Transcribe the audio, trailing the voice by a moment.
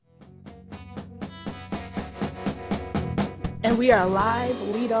and we are live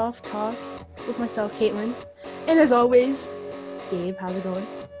lead off talk with myself, Caitlin, and as always, Gabe. How's it going?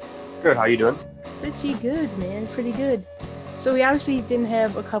 Good. How you doing? Pretty good, man. Pretty good. So we obviously didn't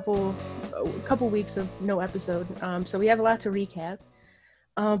have a couple weeks of no episode, so we have a lot to recap.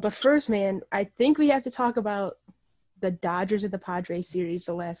 But first, man, I think we have to talk about the Dodgers and the Padres series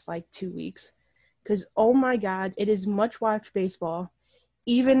the last like 2 weeks, because oh my God, it is much watched baseball,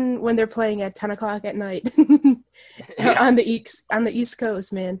 even when they're playing at 10 o'clock at night Yeah. on the East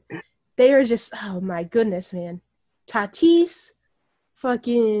Coast, man. They are just, oh my goodness, man. Tatis,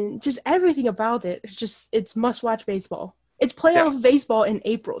 fucking, just everything about it. It's must watch baseball. It's Yeah. playoff baseball in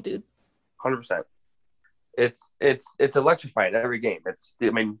April, dude. 100%. It's electrifying every game.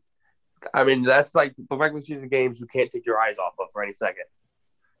 I mean that's like the regular season games you can't take your eyes off of for any second.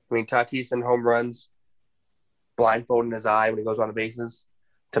 I mean Tatis and home runs, blindfolding his eye when he goes on the bases.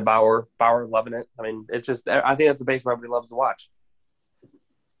 To Bauer loving it. I mean, it's just I think that's a baseball everybody loves to watch.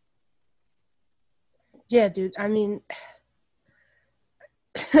 Yeah, dude. I mean,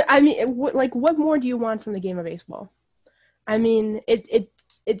 what more do you want from the game of baseball? I mean,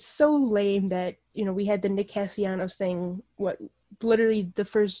 it's so lame that we had the Nick Castellanos thing. What, literally the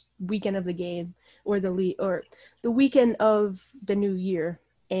first weekend of the game, or the weekend of the new year,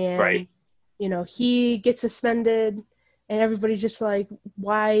 and Right. he gets suspended, and everybody's just like,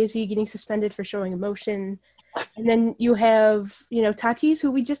 why is he getting suspended for showing emotion? And then you have Tatis,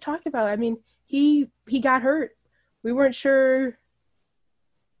 who we just talked about. I mean, he got hurt. We weren't sure.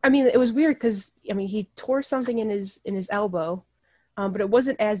 I mean, it was weird because he tore something in his elbow, but it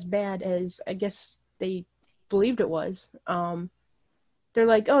wasn't as bad as I guess they believed it was. They're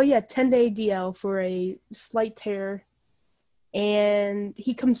like, oh yeah, 10-day DL for a slight tear, and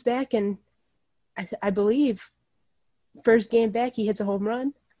he comes back, and I believe first game back he hits a home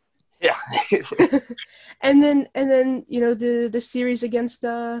run. Yeah. and then the series against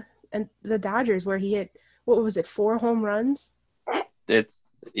and the Dodgers, where he hit, what was it, 4 home runs?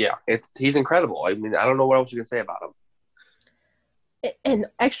 He's incredible. I mean, I don't know what else you can say about And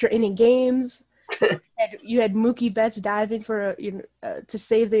extra inning games. You had Mookie Betts diving for to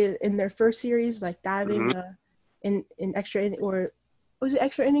save in their first series, like diving him. in extra inning, or was it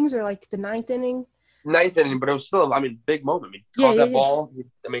extra innings, or like the ninth inning? Ninth inning, but it was still, big moment. I mean, Yeah, caught yeah, that yeah. ball.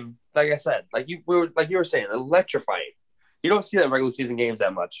 I mean, like I said, like you were saying, electrifying. You don't see that in regular season games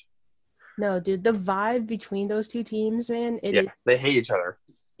that much. No, dude, the vibe between those two teams, man, it Yeah, is. they hate each other.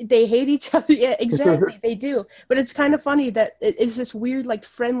 They hate each other. Yeah, exactly. They do. But it's kind of funny that it's this weird, like,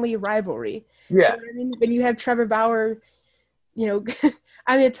 friendly rivalry. You Yeah, know what I mean? When you have Trevor Bauer,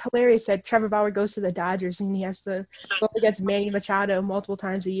 it's hilarious that Trevor Bauer goes to the Dodgers and he has to go against Manny Machado multiple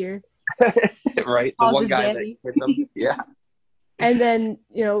times a year. right. The Calls one his guy that daddy. hit them. Yeah, And then,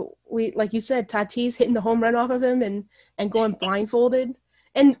 we, like you said, Tatis hitting the home run off of him and going blindfolded.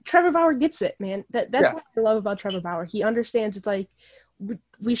 And Trevor Bauer gets it, man. That's yeah, what I love about Trevor Bauer. He understands it's like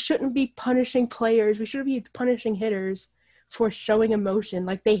we shouldn't be punishing players. We shouldn't be punishing hitters for showing emotion.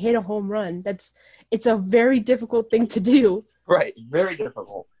 Like, they hit a home run. It's a very difficult thing to do. right. Very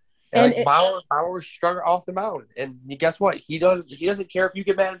difficult. And And like Bauer struck off the mound, and guess what? He doesn't care if you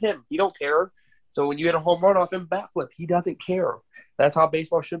get mad at him. He don't care. So when you hit a home run off him, bat flip, he doesn't care. That's how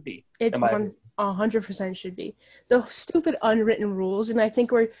baseball should be, it in my opinion. 100% should be. The stupid unwritten rules, and I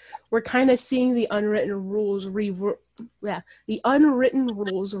think we're kind of seeing the unwritten rules the unwritten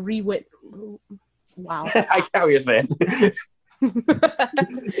rules rewritten. Wow. I get what you're saying.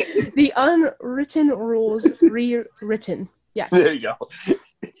 The unwritten rules rewritten. Yes. There you go.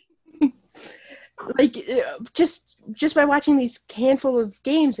 Like, just by watching these handful of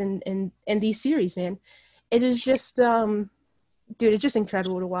games and these series, man, it is just dude, it's just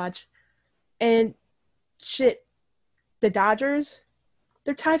incredible to watch. And shit, the Dodgers,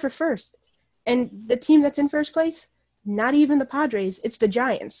 they're tied for first, and the team that's in first place, not even the Padres, it's the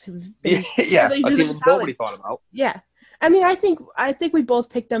Giants, who've been Yeah, really a really team that nobody solid. thought about. Yeah, I mean, I think we both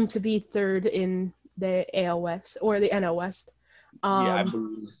picked them to be third in the AL West or the NL West. Yeah, I um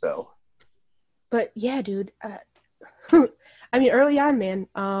believe so. but yeah, dude, I mean, early on, man,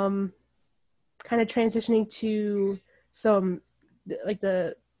 kind of transitioning to some, like,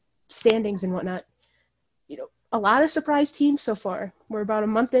 the standings and whatnot. A lot of surprise teams so far. We're about a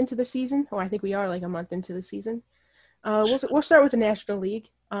month into the season, or I think we are like a month into the season. We'll start with the National League.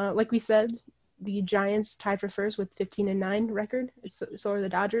 Like we said, the Giants tied for first with 15-9 record. So are the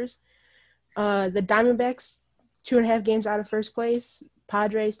Dodgers. The Diamondbacks, 2.5 games out of first place.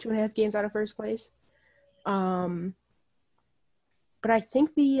 Padres, 2.5 games out of first place. But I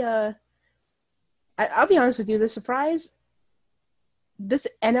think I'll be honest with you, the surprise, this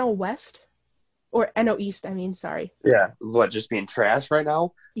NL West, or NO East. I mean, sorry. Yeah. What, just being trash right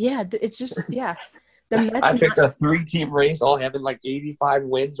now? Yeah, it's just yeah. The Mets I picked not. a 3-team race, all having like 85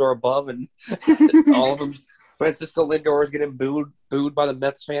 wins or above, and all of them. Francisco Lindor is getting booed by the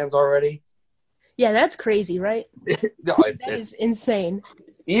Mets fans already. Yeah, that's crazy, right? No, it's That is insane.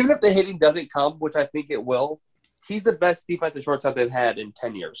 even if the hitting doesn't come, which I think it will. He's the best defensive shortstop they've had in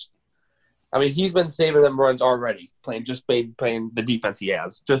 10 years. I mean, he's been saving them runs already, playing the defense he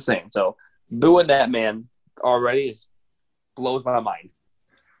has. Just saying. So booing that man already blows my mind.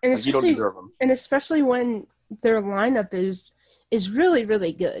 And Like, you don't deserve him. especially when their lineup is really,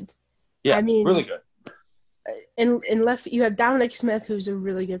 really good. Yeah, I mean, really good. in left you have Dominic Smith, who's a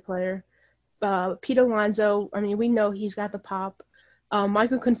really good player. Pete Alonso, I mean, we know he's got the pop.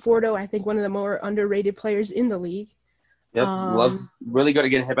 Michael Conforto, I think one of the more underrated players in the league. Yep, loves really good at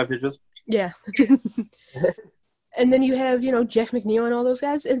getting hit by pitches. Yeah. And then you have, Jeff McNeil and all those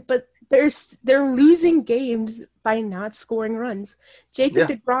guys, but they're losing games by not scoring runs. Jacob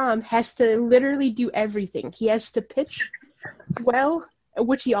deGrom has to literally do everything. He has to pitch well,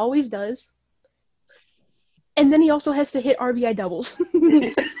 which he always does, and then he also has to hit RBI doubles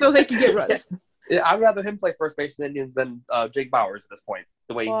so they can get runs. Yeah, I'd rather him play first base in the Indians than Jake Bauers at this point.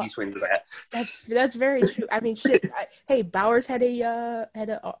 The way he swings the bat. That's very true. I mean, shit. Hey, Bauers had a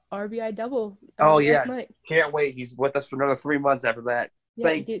RBI double. Last night. Can't wait. He's with us for another 3 months after that. Yeah,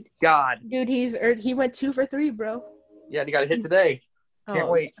 Thank God. Dude, he went 2 for 3, bro. Yeah, and he got a hit today. Can't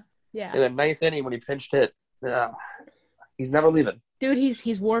wait. Yeah. In the 9th inning when he pinched hit. He's never leaving. Dude,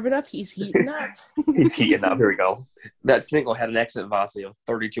 he's warming up. He's heating up. He's heating up. Here we go. That single had an exit velocity of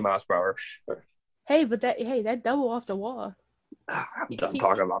 32 miles per hour. Hey, but that double off the wall. I'm done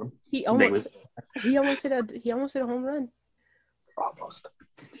talking about him. He almost hit a home run. Almost.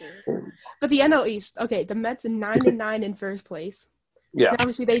 But the NL East, okay, the Mets are 9-9 in first place. Yeah. And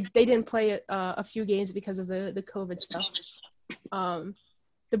obviously, they didn't play a few games because of the COVID stuff.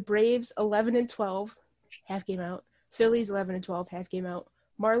 The Braves 11-12, half game out. Phillies 11-12, half game out.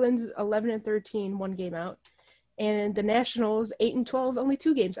 Marlins 11-13, 1 game out. And the Nationals 8-12, only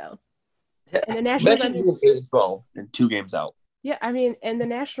 2 games out. And the Nationals 8-12 and 2 games out. Yeah, I mean, and the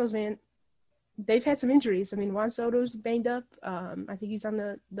Nationals, man, they've had some injuries. I mean, Juan Soto's banged up. I think he's on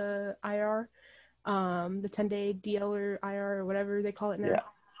the IR, the 10-day DL or IR or whatever they call it now.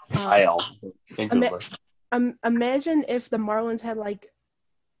 Yeah, IL. Imagine if the Marlins had like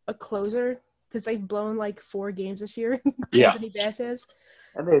a closer, because they've blown like 4 games this year. Yeah. Anthony Bass has.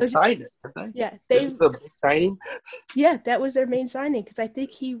 And they signed it, didn't they? Yeah, the big signing. Yeah, that was their main signing because I think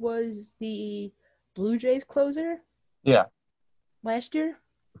he was the Blue Jays closer. Yeah. Last year,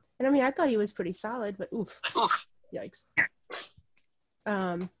 and I mean, I thought he was pretty solid, but yikes.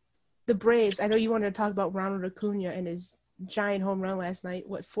 The Braves. I know you wanted to talk about Ronald Acuna and his giant home run last night.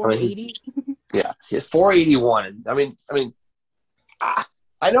 What, 480? Yeah, he's 481. I mean,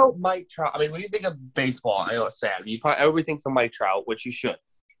 I know Mike Trout. I mean, when you think of baseball, I know it's sad. Everybody thinks of Mike Trout, which you should.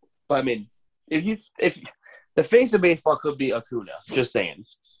 But I mean, if the face of baseball could be Acuna, just saying,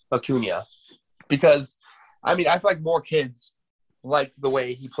 Acuna, because I mean, I feel like more kids like the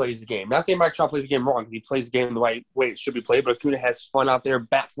way he plays the game. Not saying Mike Trout plays the game wrong. He plays the game the right way it should be played, but Acuna has fun out there,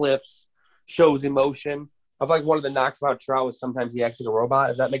 bat flips, shows emotion. I feel like one of the knocks about Trout is sometimes he acts like a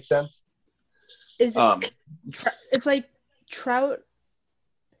robot, if that makes sense. It's like Trout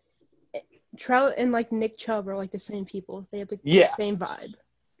and like Nick Chubb are like the same people. They have the same vibe.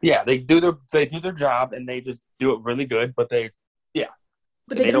 Yeah, they do their job and they just do it really good, but they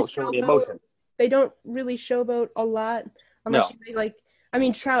don't show any emotion. They don't really showboat a lot unless you like. I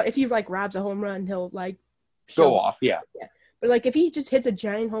mean, Trout, if he like robs a home run, he'll like go off. Yeah. But like if he just hits a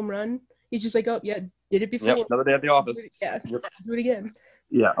giant home run, he's just like, oh yeah, did it before. Yep, another day at the office. Do it again.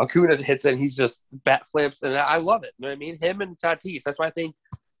 Yeah, Acuna hits it. And he's just bat flips, and I love it. You know what I mean? Him and Tatis. That's why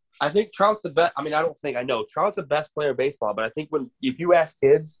I think Trout's the best. I mean, I know Trout's the best player in baseball, but I think if you ask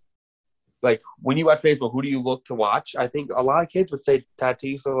kids, like when you watch baseball, who do you look to watch? I think a lot of kids would say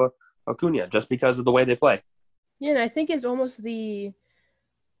Tatis or Acuna just because of the way they play. Yeah, and I think it's almost in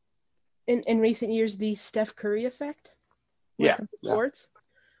recent years the Steph Curry effect. When it comes to sports,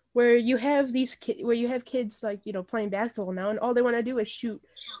 where you have kids like playing basketball now, and all they want to do is shoot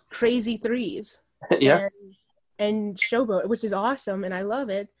crazy threes. Yeah. And showboat, which is awesome, and I love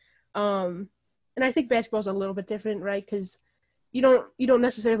it. And I think basketball's a little bit different, right? Because you don't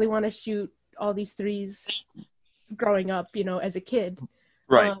necessarily want to shoot all these threes growing up, as a kid.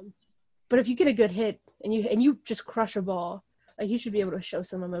 Right. But if you get a good hit and you just crush a ball, like you should be able to show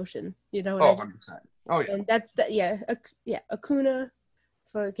some emotion, you know? 100%. Oh yeah. And Acuna,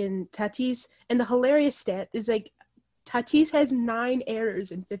 fucking Tatis, and the hilarious stat is like Tatis has 9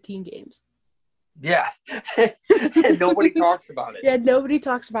 errors in 15 games. Yeah. And nobody talks about it. Yeah, nobody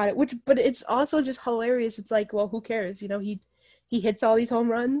talks about it. But it's also just hilarious. It's like, well, who cares? You know, he hits all these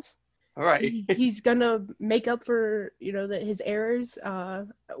home runs. All right. He's gonna make up for his errors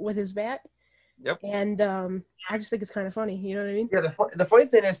with his bat, Yep. and I just think it's kind of funny. You know what I mean? Yeah. The funny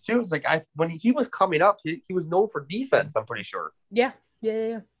thing is too is like when he was coming up, he was known for defense. I'm pretty sure. Yeah,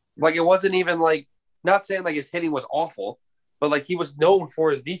 yeah. Like it wasn't even like not saying like his hitting was awful, but like he was known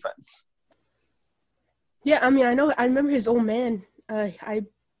for his defense. Yeah, I mean, I remember his old man. I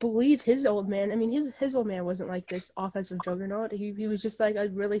believe his old man. I mean, his old man wasn't like this offensive juggernaut. He was just like a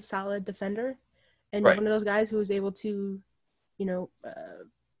really solid defender, and Right. one of those guys who was able to,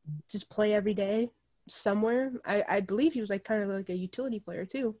 just play every day somewhere. I believe he was like kind of like a utility player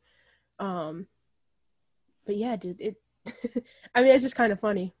too. But yeah, dude, it. I mean, it's just kind of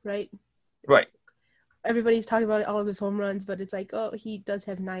funny, right? Right. Everybody's talking about all of his home runs, but it's like, oh, he does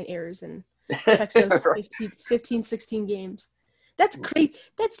have 9 errors and affects those 15, 16 games. That's crazy.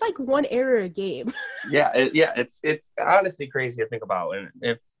 That's like 1 error a game. Yeah. It's honestly crazy to think about, and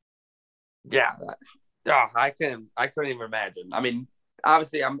it's yeah. I couldn't even imagine. I mean,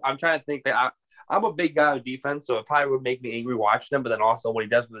 obviously, I'm trying to think that I'm a big guy on defense, so it probably would make me angry watching him. But then also, what he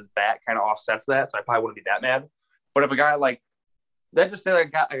does with his bat kind of offsets that, so I probably wouldn't be that mad. But if a guy like let's just say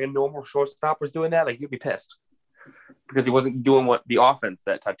like a normal shortstop was doing that, like you'd be pissed because he wasn't doing what the offense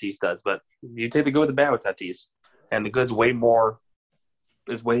that Tatis does. But you take the good with the bad with Tatis, and the good's way more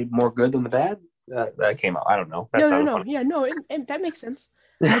good than the bad. That came out. I don't know. That No. funny. Yeah, no, and that makes sense.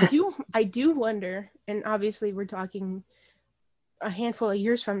 I do wonder, and obviously we're talking a handful of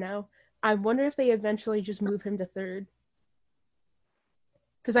years from now. I wonder if they eventually just move him to third.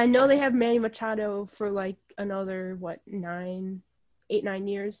 Because I know they have Manny Machado for like another 8, 9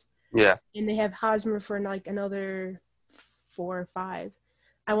 years. Yeah. And they have Hosmer for like another 4 or 5.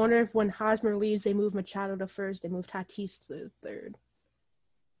 I wonder if when Hosmer leaves, they move Machado to first, they move Tatis to third.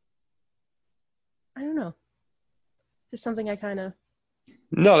 I don't know. Just something I kind of.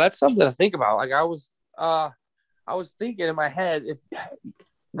 No, that's something to think about. Like I was thinking in my head if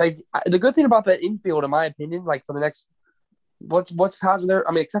like the good thing about that infield, in my opinion, like for the next what's Hosmer there?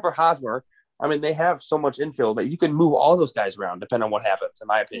 I mean, except for Hosmer, I mean they have so much infield that you can move all those guys around depending on what happens. In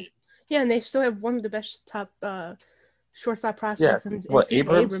my opinion. Yeah, and they still have one of the best top shortstop Yeah. prospects in What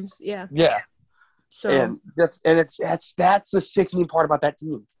Stephen Abrams. Yeah. Yeah. So And that's the sickening part about that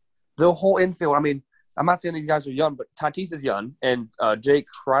team. The whole infield. I mean, I'm not saying these guys are young, but Tatis is young, and Jake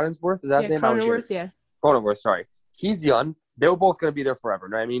Cronenworth, is that his name? Cronenworth, yeah. Cronenworth, sorry. He's young. They're both going to be there forever.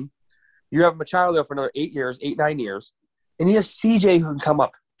 You know what I mean? You have Machado there for another 8 years, 8, 9 years, and you have CJ who can come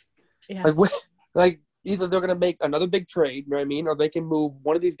up. Yeah. Like either they're going to make another big trade, you know what I mean, or they can move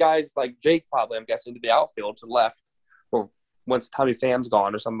one of these guys like Jake probably, I'm guessing, to the outfield to the left, or once Tommy Pham's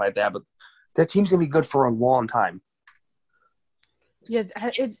gone or something like that. But that team's going to be good for a long time. Yeah,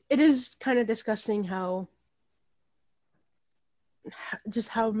 it is kind of disgusting how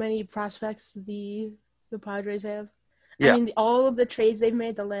many prospects the Padres have. Yeah. I mean, all of the trades they've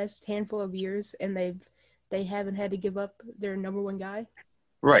made the last handful of years, and they haven't had to give up their number 1 guy.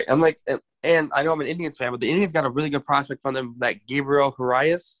 Right. And I know I'm an Indians fan, but the Indians got a really good prospect from them, that Gabriel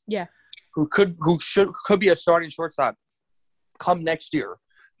Arias. Yeah. Who could be a starting shortstop come next year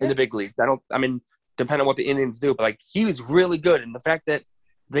in the big leagues. Depending on what the Indians do, but like he was really good, and the fact that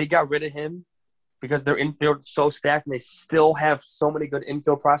they got rid of him because their infield is so stacked and they still have so many good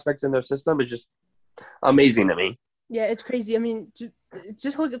infield prospects in their system is just amazing to me. Yeah, it's crazy. I mean,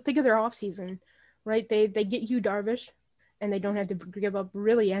 just think of their offseason, right? They get Yu Darvish, and they don't have to give up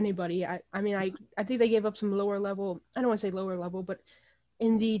really anybody. I think they gave up some lower level. I don't want to say lower level, but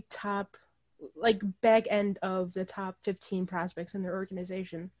in the top, like back end of the top 15 prospects in their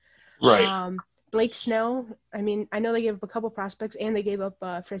organization. Right. Blake Snell. I mean, I know they gave up a couple prospects, and they gave up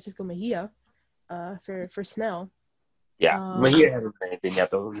Francisco Mejia for Snell. Yeah, Mejia hasn't done anything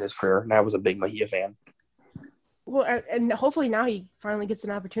yet though in his career, and I was a big Mejia fan. Well, and hopefully now he finally gets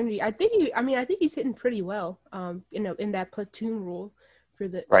an opportunity. I think he's hitting pretty well. In that platoon role for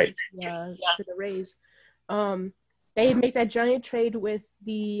the for the Rays. They make that giant trade with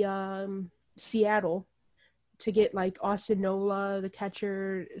the Seattle to get like Austin Nola, the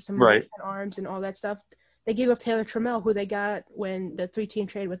catcher, some arms and all that stuff. They gave up Taylor Trammell, who they got when the 3-team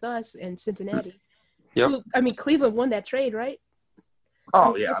trade with us in Cincinnati. Yep. Cleveland won that trade, right?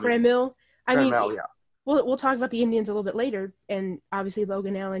 Oh yeah. Franmil. Yeah. We'll talk about the Indians a little bit later, and obviously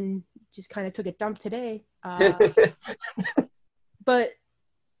Logan Allen just kind of took a dump today. But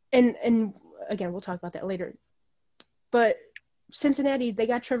and again, we'll talk about that later. But Cincinnati, they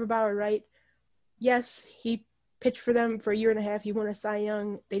got Trevor Bauer, right? Yes, he pitched for them for a year and a half. He won a Cy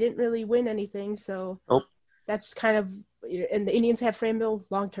Young. They didn't really win anything, so that's kind of – and the Indians have Franmil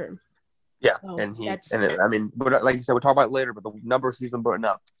long term. Yeah, so like you said, we'll talk about it later, but the numbers he's been putting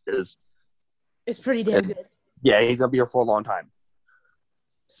up it's pretty damn good. Yeah, he's going to be here for a long time.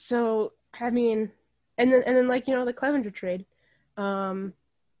 So, I mean – and then like, the Clevenger trade.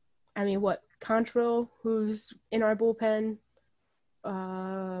 Contrell, who's in our bullpen.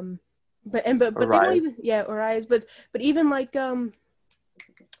 But they don't even Urias, but even like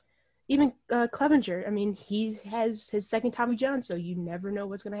Clevenger. I mean, he has his second Tommy John, so you never know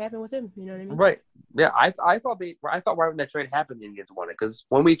what's going to happen with him. You know what I mean? Right. Yeah. I thought right when that trade happened, the Indians won it because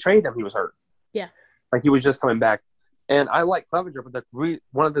when we traded him, he was hurt. Yeah. Like he was just coming back, and I like Clevenger, but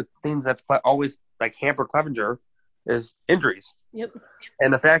one of the things that's always like hampered Clevenger is injuries. Yep.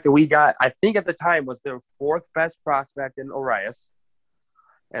 And the fact that we got, I think at the time, was their fourth best prospect in Urias.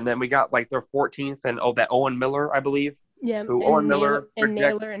 And then we got like their 14th and that Owen Miller, I believe. Yeah. Naylor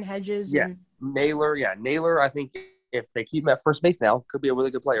and Hedges. Yeah. Naylor. Yeah. Naylor, I think if they keep him at first base now, could be a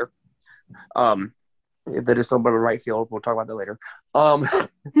really good player. That is somebody in right field. We'll talk about that later. But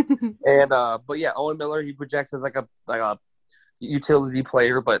yeah, Owen Miller, he projects as like a utility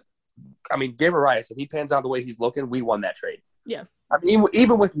player. But I mean, Gabe Urias, if he pans out the way he's looking, we won that trade. Yeah. I mean,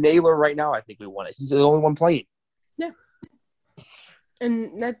 even with Naylor right now, I think we won it. He's the only one playing. Yeah.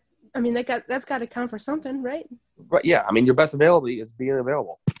 And that's got to count for something, right? But yeah, I mean, your best availability is being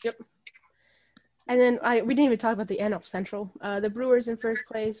available. Yep. And then we didn't even talk about the NL Central. The Brewers in first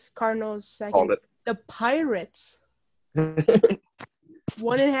place, Cardinals second. The Pirates,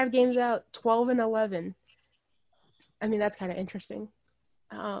 1.5 games out, 12-11. I mean, that's kind of interesting.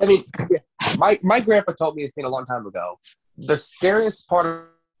 My grandpa told me a thing a long time ago. The scariest part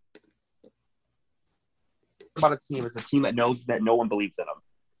about a team is a team that knows that no one believes in them.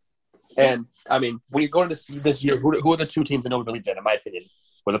 And, I mean, when you go to see this year, who are the two teams that no one believes in my opinion?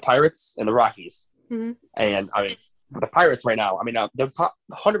 Were the Pirates and the Rockies. Mm-hmm. And, I mean, the Pirates right now, I mean, they're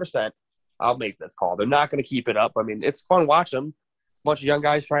 100%. I'll make this call. They're not going to keep it up. I mean, it's fun watching them. A bunch of young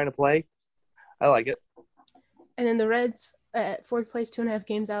guys trying to play. I like it. And then the Reds at fourth place, 2.5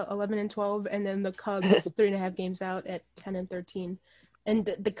 games out, 11-12, and then the Cubs 3.5 games out at 10-13.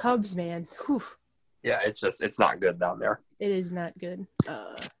 And the Cubs, man, whew. Yeah, it's not good down there. It is not good.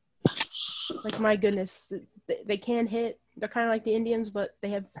 Like, my goodness, they can hit. They're kind of like the Indians, but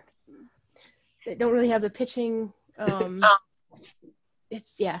they don't really have the pitching. Oof.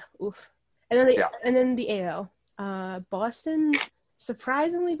 And then the AL. Boston,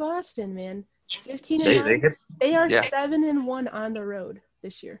 surprisingly Boston, man. 15-9. They are 7-1 on the road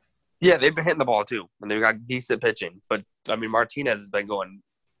this year. Yeah, they've been hitting the ball too, and they've got decent pitching. But I mean, Martinez has been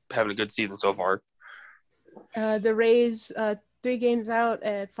having a good season so far. The Rays, 3 games out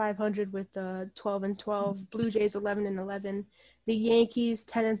at 500 with 12-12. Blue Jays 11-11. The Yankees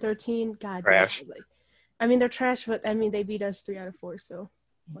 10-13. God, trash. I mean, they're trash, but I mean they beat us 3 out of 4. So.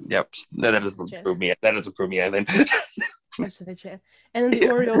 Yep, no, that doesn't prove me. That doesn't prove me anything. That's the chat. And then the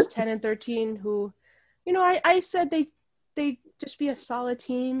Orioles 10-13, who, I said they just be a solid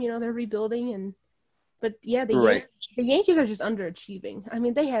team. They're rebuilding, but yeah, the Yankees are just underachieving. I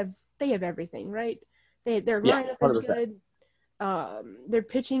mean, they have everything, right? Their lineup is good. Their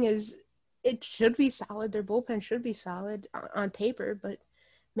pitching it should be solid. Their bullpen should be solid on paper, but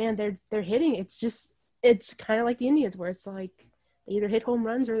man, they're hitting. It's kind of like the Indians, where it's like they either hit home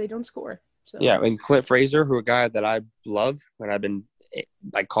runs or they don't score. So. Yeah, and Clint Frazier, who a guy that I love and I've been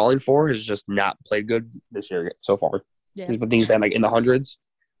like calling for, has just not played good this year so far. Yeah. He's been like in the hundreds.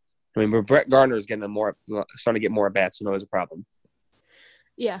 I mean, but Brett Gardner is starting to get more at bats, there's a problem.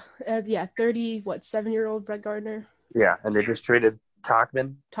 Yeah, 7-year-old Brett Gardner. Yeah, and they just traded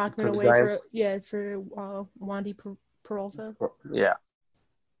Tauchman away for Wandy Peralta. Yeah.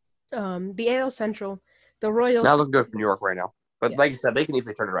 The AL Central, the Royals. Not looking good for New York right now, but like you said, they can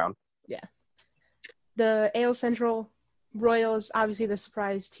easily turn it around. Yeah. The AL Central, Royals, obviously the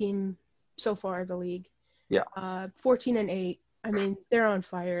surprise team so far of the league. Yeah. 14-8. I mean, they're on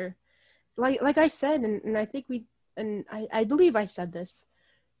fire. Like I said, and I think I believe I said this.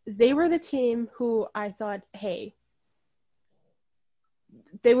 They were the team who I thought, hey,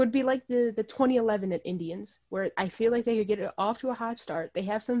 they would be like the 2011 Indians, where I feel like they could get it off to a hot start. They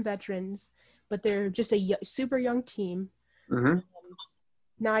have some veterans, but they're just a super young team. Mm-hmm.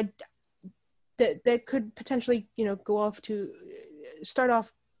 Now, that could potentially, go off to start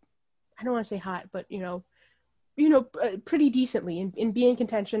off. I don't want to say hot, but pretty decently and be in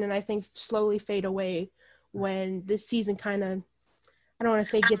contention, and I think slowly fade away when this season kind of, I don't want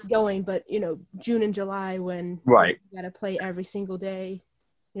to say gets going, but June and July when you got to play every single day,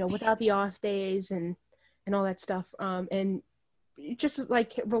 without the off days, and and all that stuff. And just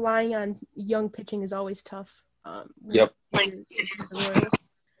like relying on young pitching is always tough. Yep. The Royals,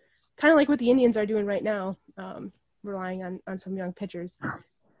 kind of like what the Indians are doing right now, relying on some young pitchers.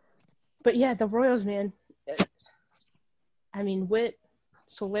 But yeah, the Royals, man. I mean, Witt,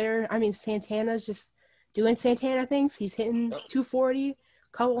 Soler. I mean, Santana's just doing Santana things. He's hitting 240,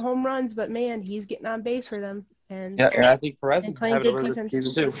 couple home runs, but man, he's getting on base for them. And I think Perez is playing having a good really good defense.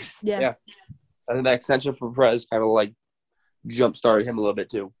 season too. Yeah. I think that extension for Perez kind of like jump started him a little bit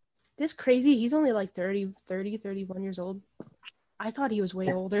too. This crazy. He's only like 31 years old. I thought he was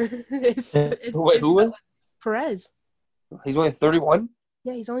way older. Wait, who was? Perez. He's only 31?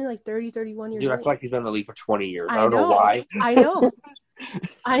 Yeah, he's only like 31 years Dude, I old. feel like he's been in the league for 20 years. I don't know why. I know.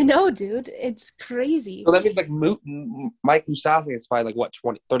 I know, dude. It's crazy. So that means like Mike Moustakas is probably like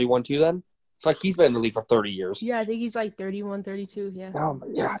what, 31 too then? It's like he's been in the league for 30 years. Yeah, I think he's like 31, 32, yeah. Oh my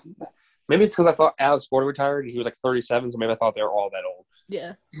God. Maybe it's because I thought Alex Gordon retired and he was like 37, so maybe I thought they were all that old.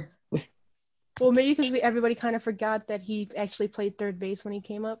 Yeah. Well, maybe because everybody kind of forgot that he actually played third base when he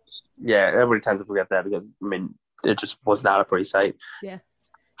came up. Yeah, everybody tends to forget that because, I mean, it just was not a pretty sight. Yeah.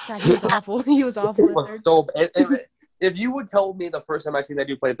 God, he was awful. He was awful. It was so bad. If you would tell me the first time I seen that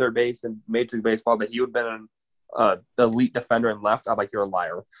dude play third base in Major League Baseball that he would have been the elite defender and left, I'm like, you're a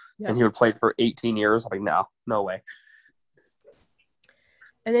liar. Yeah. And he would play for 18 years. I'm like, no way.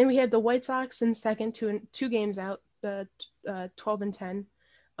 And then we have the White Sox in second, two games out, 12-10.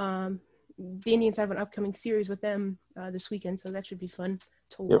 The Indians have an upcoming series with them this weekend, so that should be fun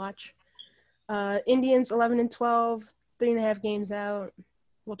to watch. Indians 11-12, 3.5 games out.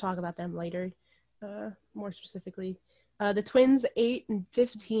 We'll talk about them later, more specifically. The Twins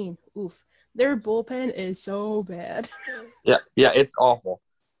 8-15. Oof, their bullpen is so bad. Yeah, it's awful.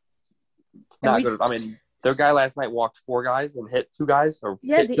 It's not good. I mean, their guy last night walked 4 guys and hit 2 guys. He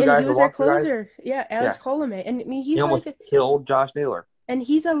was their closer. Yeah, Alex Colomé. And I mean, he almost killed Josh Naylor. And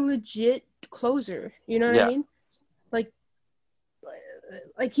he's a legit closer. You know what I mean?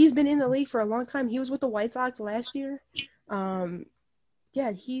 Like he's been in the league for a long time. He was with the White Sox last year.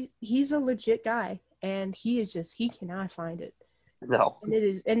 Yeah, he's a legit guy, and he cannot find it. No.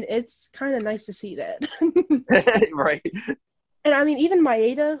 And it's kind of nice to see that. Right. And I mean, even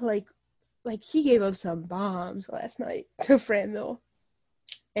Maeda, like he gave up some bombs last night to Franmil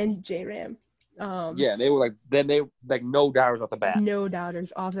and J-Ram. Yeah, they were no doubters off the bat. No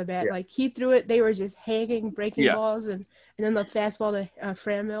doubters off the bat. Yeah. Like he threw it, they were just hanging, breaking balls, and then the fastball to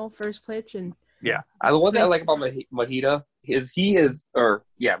Franmil first pitch. And yeah, the one thing I like about Mahita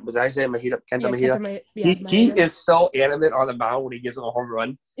was I saying Mahita? Kenta Mahita? He is so animate on the mound when he gives him a home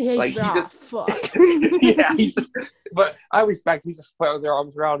run. Yeah, he's fuck. Yeah, but I respect. He's just flailing their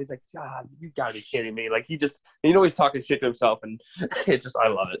arms around. He's like, God, you gotta be kidding me! Like he's talking shit to himself, and I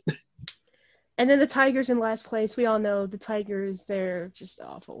love it. And then the Tigers in last place. We all know the Tigers. They're just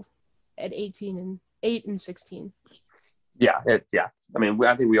awful at 8-16. Yeah, I mean,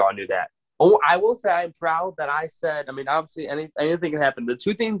 I think we all knew that. Oh, I will say I'm proud that I said. I mean, obviously anything can happen. The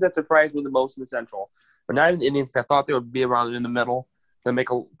 2 things that surprised me the most in the Central, but not even the Indians. I thought they would be around in the middle and make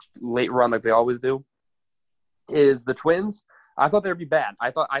a late run like they always do. Is the Twins? I thought they'd be bad.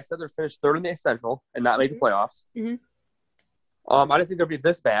 I said they'd finish 3rd in the Central and not make the playoffs. Mm-hmm. I didn't think they'd be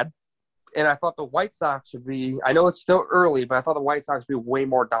this bad. And I thought the White Sox should be – I know it's still early, but I thought the White Sox would be way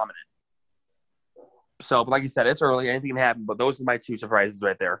more dominant. So, but like you said, it's early. Anything can happen, but those are my 2 surprises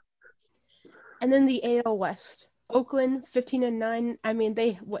right there. And then the AL West. Oakland, 15-9. I mean,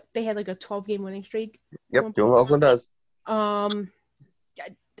 they had like a 12-game winning streak. Yep, doing what Oakland does.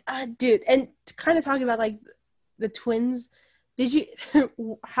 Dude, and kind of talking about like the Twins, did you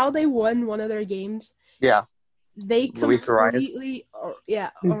 – how they won one of their games? Yeah. They completely,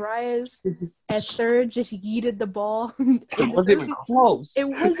 Arias at third just yeeted the ball. It wasn't even close. It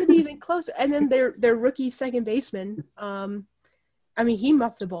wasn't even close. And then their rookie second baseman, I mean, he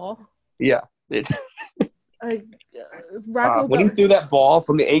muffed the ball. Yeah. Rocco when he threw that ball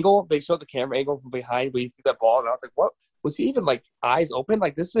from the angle, they showed the camera angle from behind when he threw that ball, and I was like, what? Was he even like eyes open?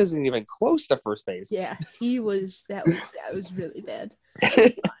 Like this isn't even close to first base. Yeah, he was. That was really bad.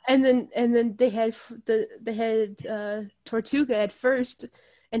 and then they had Tortuga at first,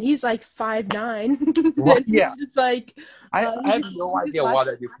 and he's like 5'9". Yeah, it's like I have no idea why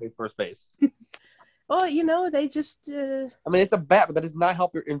that dude played first base. Well, they just. I mean, it's a bat, but that does not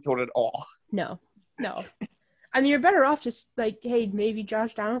help your infield at all. No. I mean, you're better off just like, hey, maybe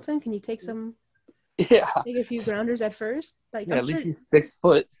Josh Donaldson, can you take some? Yeah. Take a few grounders at first. Like, yeah, at least he's 6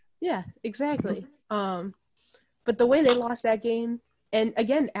 foot. Yeah, exactly. But the way they lost that game, and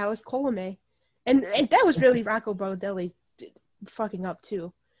again, Alex Colomé, and that was really Rocco Baldelli fucking up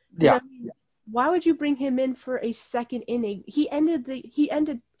too. Yeah. I mean, why would you bring him in for a second inning? He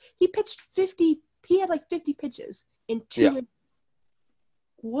pitched 50. He had like 50 pitches in 2 innings.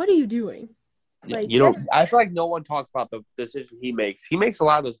 What are you doing? Like, you don't. I feel like no one talks about the decision he makes. He makes a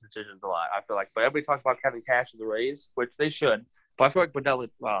lot of those decisions a lot. I feel like, but everybody talks about Kevin Cash and the Rays, which they should. But I feel like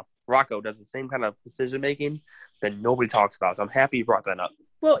Rocco does the same kind of decision making that nobody talks about. So I'm happy you brought that up.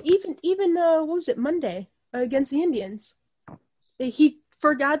 Well, even what was it, Monday against the Indians? He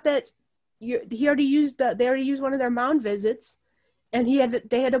forgot that they already used one of their mound visits, and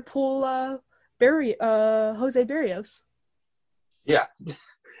they had to pull Jose Barrios. Yeah.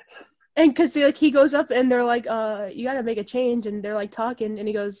 And because he goes up and they're like, you got to make a change, and they're like talking, and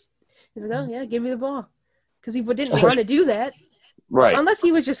he's like, oh yeah, give me the ball, because he didn't want to do that, right? Unless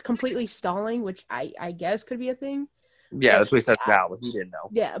he was just completely stalling, which I guess could be a thing. Yeah, that's what he says now, but he didn't know.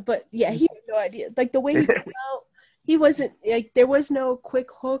 Yeah, but yeah, he had no idea. Like the way he came out, he wasn't like there was no quick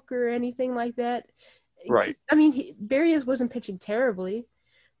hook or anything like that. Right. I mean, Barrios wasn't pitching terribly,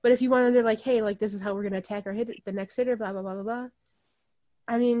 but if you wanted to like, hey, like this is how we're gonna attack our the next hitter, blah blah blah blah blah.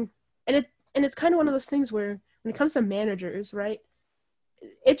 I mean, and it's kind of one of those things where when it comes to managers, right?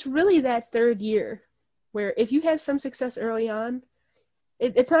 It's really that third year where if you have some success early on,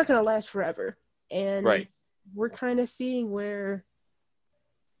 it's not gonna last forever, and right. We're kind of seeing where,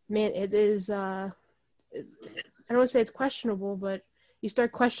 man, it is. I don't want to say it's questionable, but you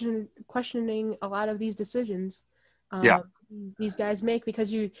start questioning a lot of these decisions. These guys make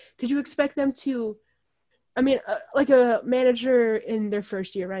because you expect them to. I mean, like a manager in their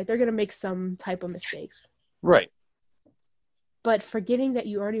first year, right? They're gonna make some type of mistakes, right? But forgetting that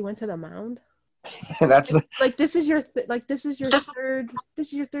you already went to the mound. That's like this is your third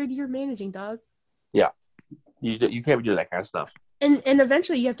year managing, dog. Yeah. You can't do that kind of stuff. And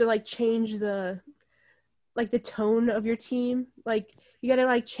eventually you have to like change the tone of your team. Like you got to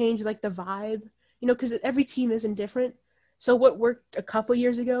like change like the vibe, because every team isn't different. So what worked a couple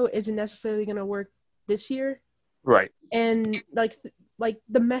years ago isn't necessarily going to work this year. Right. And like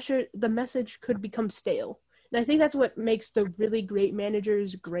the message could become stale. And I think that's what makes the really great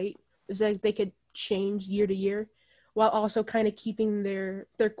managers great, is that they could change year to year while also kind of keeping their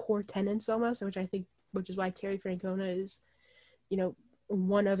core tenets almost, which is why Terry Francona is,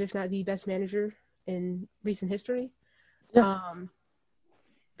 one of, if not the best manager in recent history. Yeah.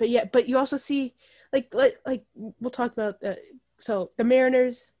 But you also see like we'll talk about so the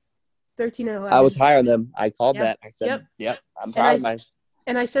Mariners 13-11. I was high on them. I called that. I said, yep I'm proud of mine.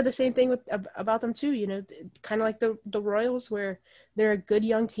 And I said the same thing about them too, kind of like the Royals, where they're a good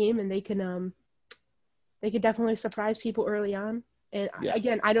young team and they could definitely surprise people early on. And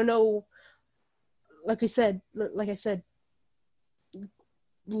again, I don't know, like I said,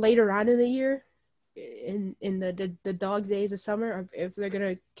 later on in the year, in the dog days of summer, if they're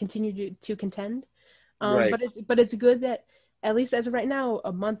gonna continue to contend. Right. But it's good that at least as of right now,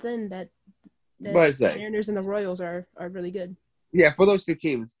 a month in, that the Mariners and the Royals are really good. Yeah, for those two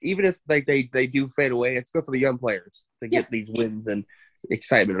teams, even if like they do fade away, it's good for the young players to get these wins and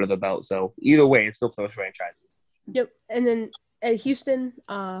excitement under the belt. So either way, it's good for those franchises. Yep. And then at Houston,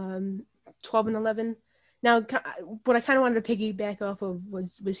 12-11. Now, what I kind of wanted to piggyback off of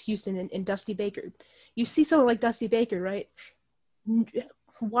was Houston and Dusty Baker. You see someone like Dusty Baker, right?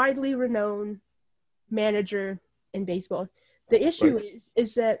 Widely renowned manager in baseball. The issue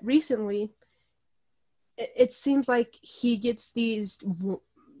is that recently, it seems like he gets these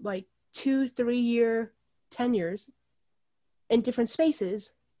like 2-3 year tenures in different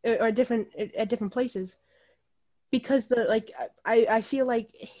spaces or at different places, because I feel like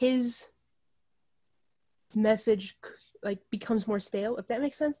his message like becomes more stale, if that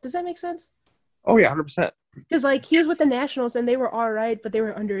makes sense. Does that make sense? Oh yeah, 100%. Because like he was with the Nationals and they were all right, but they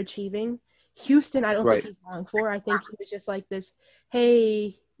were underachieving. Houston, I don't think he's long for. I think he was just like this,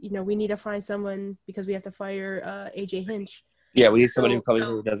 hey, we need to find someone because we have to fire AJ Hinch. Yeah, we need somebody who comes in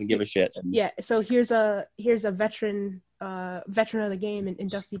who doesn't give a shit. Yeah, so here's a veteran of the game in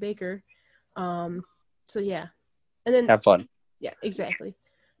Dusty Baker. So yeah, and then have fun. Yeah, exactly.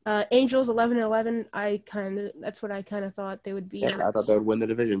 Angels 11-11. That's what I kind of thought they would be. Yeah, I thought they would win the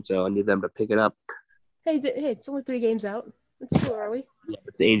division, so I need them to pick it up. Hey, it's only 3 games out. It's still early. Yeah,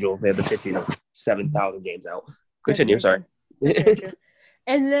 it's the Angels. They have the pitching of 7,000 games out. Continue. Sorry. That's very true.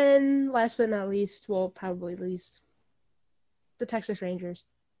 And then, last but not least, probably least, the Texas Rangers.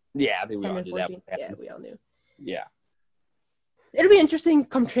 Yeah, I think we all knew that. Yeah, we all knew. Yeah. It'll be interesting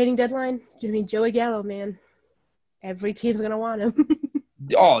come trading deadline. I mean, Joey Gallo, man. Every team's going to want him.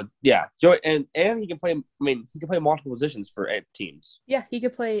 Oh, yeah. Joey, and he can play, he can play multiple positions for teams. Yeah, he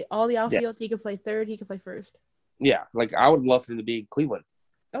could play all the outfield. Yeah. He could play third. He could play first. Yeah, like I would love him to be in Cleveland.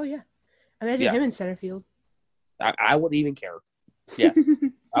 Oh, yeah. Imagine Yeah. him in center field. I wouldn't even care. Yes,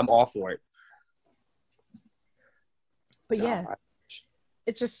 I'm all for it. But yeah,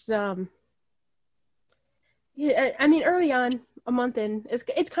 it's just yeah. I mean, early on, a month in,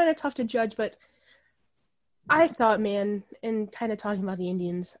 it's kind of tough to judge. But I thought, man, and kind of talking about the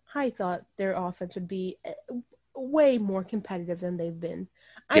Indians, I thought their offense would be way more competitive than they've been.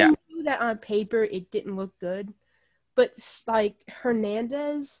 I Yeah. knew that on paper it didn't look good, but like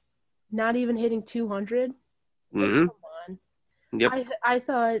Hernandez, not even hitting 200. Like, Mm-hmm. come on. Yep. I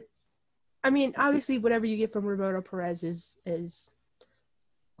thought. I mean, obviously, whatever you get from Roberto Perez is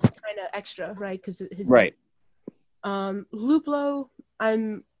kind of extra, right? Because his Right. Luplo,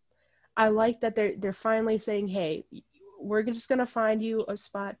 I like that they're finally saying, hey, we're just gonna find you a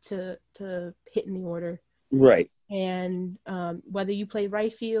spot to hit in the order, Right. and whether you play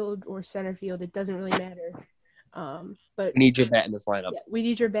right field or center field, it doesn't really matter. But We need your bat in this lineup. yeah, we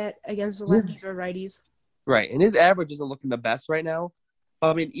need your bat against the lefties or righties. Right, and his average isn't looking the best right now.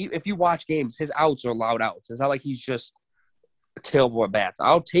 I mean, if you watch games, his outs are loud outs. It's not like he's just terrible at bats.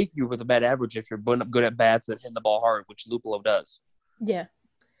 I'll take you with a bad average if you're good at bats and hitting the ball hard, which Lupolo does. Yeah.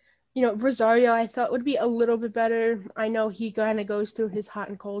 Rosario, I thought would be a little bit better. I know he kind of goes through his hot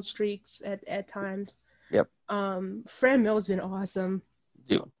and cold streaks at times. Yep. Fran Mill's been awesome.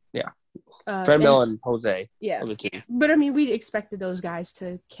 Dude, yeah. Fran Mill and Jose. Yeah. But I mean, we expected those guys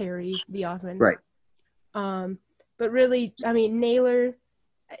to carry the offense. Right. But really, I mean, Naylor.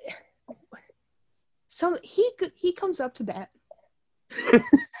 So he comes up to bat,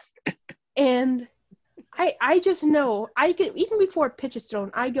 and I just know I get even before a pitch is thrown,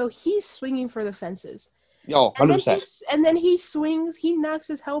 I go, he's swinging for the fences. Oh, 100%. And then he swings, he knocks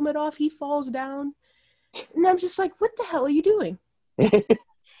his helmet off, he falls down, and I'm just like, what the hell are you doing?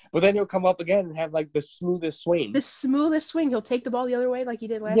 But then he'll come up again and have like the smoothest swing. The smoothest swing. He'll take the ball the other way like he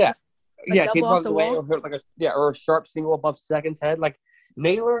did last time. Like take the ball the way, or a sharp single above second's head. Like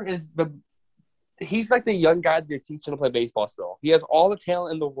Naylor he's like the young guy that you're teaching to play baseball still. He has all the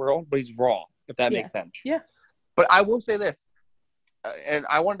talent in the world, but he's raw, if that makes sense. Yeah. But I will say this, and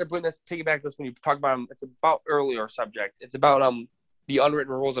I wanted to piggyback this when you talk about it's about earlier subject. It's about the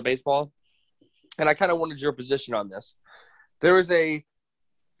unwritten rules of baseball, and I kind of wanted your position on this. There was a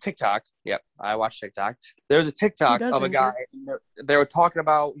TikTok. Yep, I watched TikTok. There's a TikTok of a guy. They were talking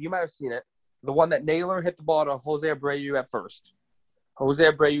about. You might have seen it. The one that Naylor hit the ball to Jose Abreu at first. Jose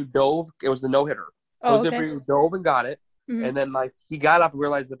Abreu dove. It was the no-hitter. Jose Abreu dove and got it. Mm-hmm. And then, he got up and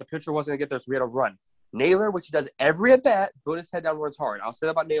realized that the pitcher wasn't going to get there, so we had to run. Naylor, which he does every at-bat, put his head down where it's hard. I'll say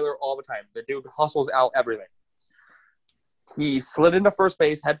that about Naylor all the time. The dude hustles out everything. He slid into first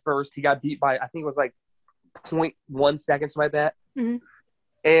base, head first. He got beat by, I think it was 0.1 seconds, something like that. Mm-hmm.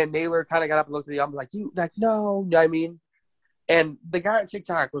 And Naylor kind of got up and looked at the ump no, you know what I mean? And the guy on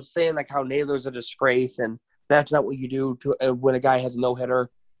TikTok was saying, how Naylor's a disgrace, and that's not what you do to when a guy has a no-hitter.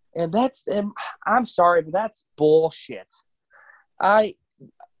 And I'm sorry, but that's bullshit. I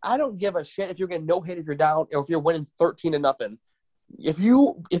don't give a shit if you're getting no hit if you're down or if you're winning 13-0. If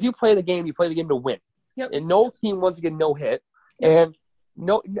you play the game, you play the game to win. Yep. And no team wants to get no hit. Yep.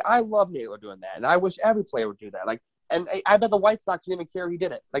 And I love Naylor doing that, and I wish every player would do that. And I bet the White Sox didn't even care he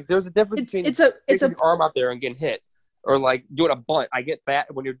did it. There's a difference between taking your arm out there and getting hit, or doing a bunt. I get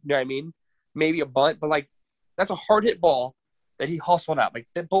that when you know what I mean, maybe a bunt, but that's a hard hit ball that he hustled out.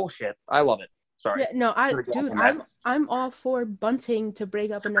 That bullshit. I love it. Sorry. Yeah, no, I'm all for bunting to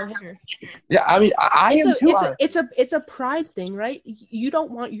break up a no-hitter. Yeah, I mean, I am too. It's a pride thing, right? You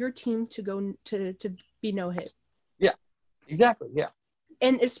don't want your team to go to be no-hit. Yeah, exactly. Yeah.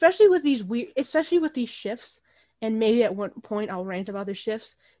 And especially with these shifts, and maybe at one point I'll rant about the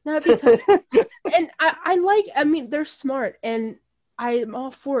shifts. Not because, and I mean, they're smart, and I'm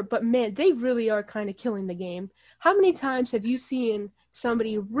all for it, but man, they really are kind of killing the game. How many times have you seen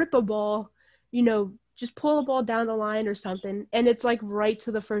somebody rip a ball, just pull a ball down the line or something, and it's right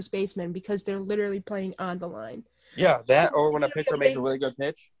to the first baseman because they're literally playing on the line? Yeah, that, or when a pitcher makes a really good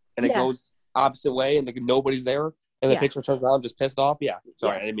pitch and it goes opposite way and nobody's there, and the pitcher turns around just pissed off. Yeah,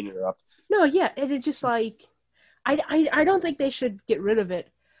 sorry, I didn't mean to interrupt. No, yeah, and it's just I don't think they should get rid of it,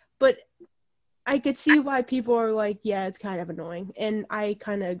 but I could see why people are yeah, it's kind of annoying, and I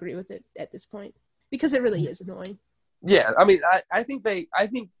kind of agree with it at this point because it really is annoying. Yeah, I mean, I don't think they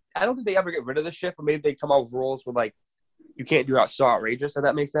ever get rid of the shift, or maybe they come out with rules where you can't do it so outrageous, if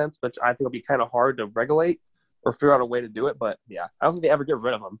that makes sense. But I think it'll be kind of hard to regulate or figure out a way to do it. But yeah, I don't think they ever get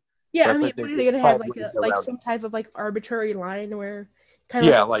rid of them. Yeah, I mean, what are they gonna have some type of arbitrary line where kind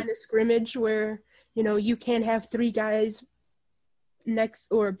of a scrimmage where you can't have three guys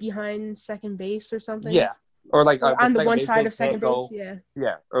next or behind second base or something? Yeah, Or like or on the second one baseman side of second can't go. base. Yeah,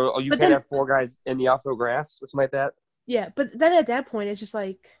 Yeah, or you but can't then have 4 guys in the outfield grass, something like that. yeah, but then at that point, it's just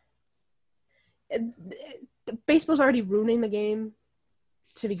like baseball's already ruining the game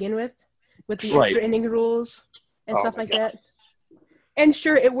to begin with the Right. extra inning rules and Oh stuff my like God. that. And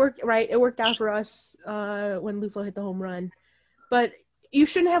sure, it worked. Right, it worked out for us when Lufo hit the home run. But you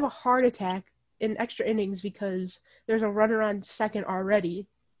shouldn't have a heart attack in extra innings because there's a runner on second already.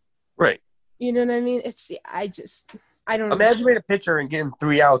 Right. You know what I mean? I don't Imagine being a pitcher and getting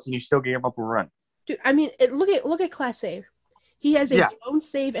 3 outs and you still gave up a run. Dude, I mean, look at Class Save. He has a Yeah. blown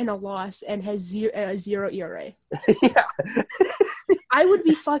save and a loss and has zero ERA. Yeah. I would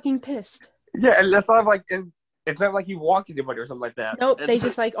be fucking pissed. Yeah, and that's not like it's not like he walked anybody or something like that. Nope, It's, they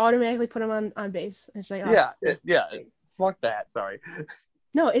just like automatically put him on base. It's like, oh. yeah. Fuck that. Sorry.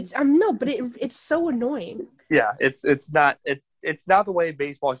 No, but it's so annoying. Yeah, it's not the way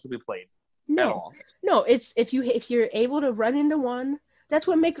baseball should be played at No, all. no, it's if you're able to run into one, that's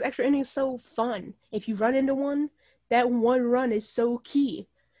what makes extra innings so fun. If you run into one, that one run is so key.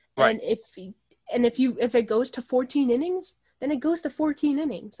 Right. And if it goes to 14 innings, then it goes to 14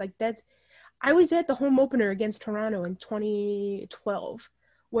 innings. Like that's. I was at the home opener against Toronto in 2012,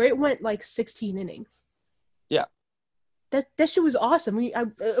 where it went like 16 innings. Yeah. That shit was awesome. I mean,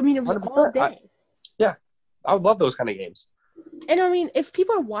 it was 100%. all day. I would love those kind of games. And I mean, if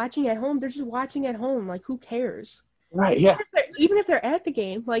people are watching at home, they're just watching at home. Like, who cares? Right. Yeah. Even if they're at the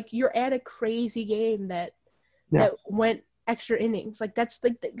game, like you're at a crazy game that went extra innings. Like that's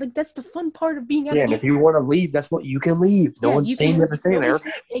that's the fun part of being at. Yeah, and if you want to leave, that's what you can leave. No one's saying you have to stay there.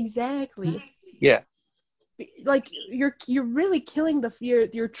 Exactly. Yeah. Like you're really killing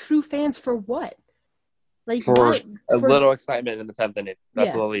your true fans for what? Like for a little excitement in the 10th inning.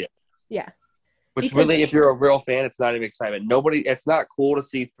 That's literally it. Yeah. Which because, really, if you're a real fan, it's not even excitement. It's not cool to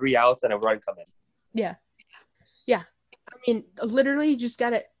see 3 outs and a run come in. Yeah. Yeah. I mean, literally,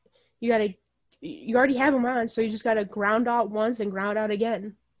 you already have them on, so you just got to ground out once and ground out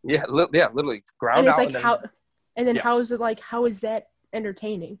again. Yeah, literally. Ground and it's out. Like, how is it like, how is that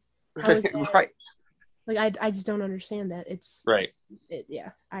entertaining? How is that, right. Like, I just don't understand that. It's right.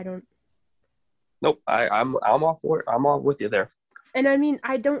 I don't. Nope. I'm all for it. I'm all with you there. And I mean,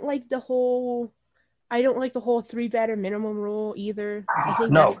 I don't like the whole 3-batter minimum rule either. I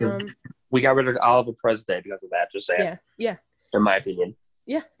think that's dumb. We got rid of Oliver President because of that. Just saying. Yeah. In my opinion.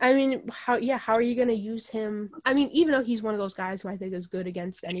 Yeah, I mean, how are you going to use him? I mean, even though he's one of those guys who I think is good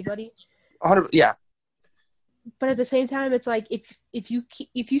against anybody. Yeah. But at the same time, it's like if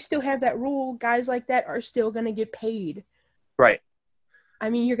you still have that rule, guys like that are still going to get paid. Right. I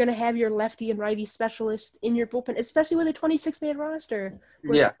mean, you're going to have your lefty and righty specialist in your bullpen, especially with a 26-man roster.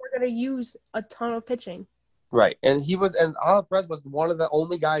 Where we're going to use a ton of pitching. Right, and Oliver President was one of the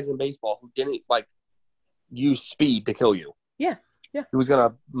only guys in baseball who didn't use speed to kill you. Yeah. He's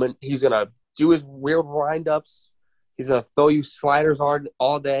gonna do his weird windups. He's gonna throw you sliders hard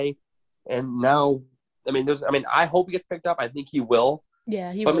all day. And now, I hope he gets picked up. I think he will.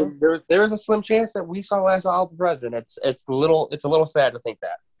 Yeah, he will. I mean, there's a slim chance that we saw last Oliver President. It's a little sad to think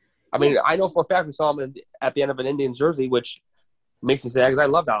that. I mean, I know for a fact we saw him at the end of an Indians jersey, which makes me sad because I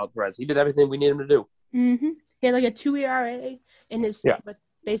loved Oliver President. He did everything we needed him to do. Mm-hmm. He had like a 2 ERA in his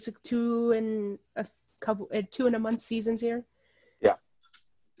basic 2 and a month seasons here. Yeah.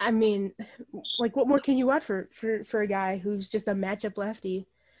 I mean, like, what more can you want for a guy who's just a matchup lefty,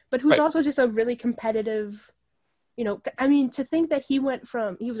 but who's also just a really competitive, I mean, to think that he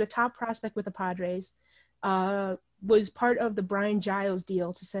was a top prospect with the Padres, was part of the Brian Giles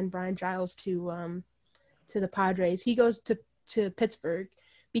deal to send Brian Giles to the Padres. He goes to Pittsburgh,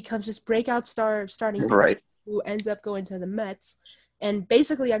 becomes this breakout starting pitcher who ends up going to the Mets. And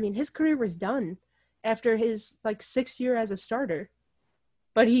basically, I mean, his career was done after his 6th year as a starter.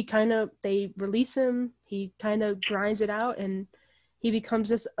 But they release him, he kind of grinds it out, and he becomes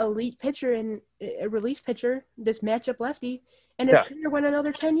this elite pitcher and a relief pitcher, this matchup lefty, and his career went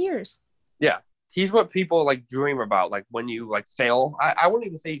another 10 years. Yeah. He's what people dream about, when you fail. I wouldn't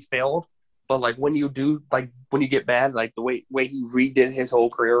even say he failed, but when you do, when you get bad, the way he redid his whole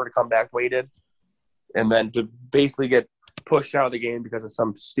career to come back the way he did, and then to basically get pushed out of the game because of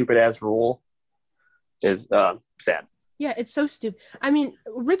some stupid ass rule is sad. Yeah, it's so stupid. I mean,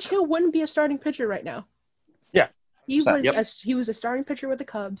 Rich Hill wouldn't be a starting pitcher right now. Yeah. He was a starting pitcher with the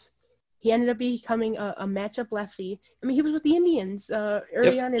Cubs. He ended up becoming a matchup lefty. I mean, he was with the Indians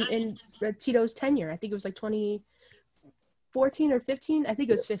early on in Tito's tenure. I think it was 2014 or 15. I think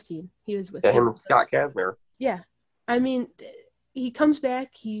it was 15. He was with him and Scott Kazmir. Yeah. I mean, he comes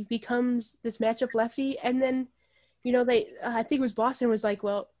back. He becomes this matchup lefty. And then, I think it was Boston was like,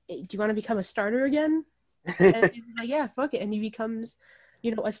 well, do you want to become a starter again? And he's like, yeah, fuck it. And he becomes,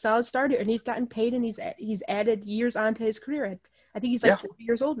 a solid starter. And he's gotten paid, and he's added years onto his career. I think he's like 40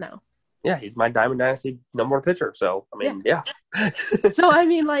 years old now. Yeah, he's my Diamond Dynasty #1 pitcher. So, I mean, yeah. So, I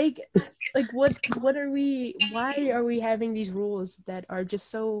mean, like what are we, why are we having these rules that are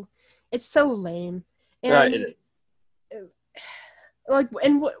just so, it's so lame. And it is.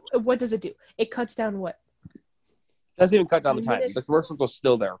 And what does it do? It cuts down what? Doesn't even cut down the time. Minutes? The commercial goes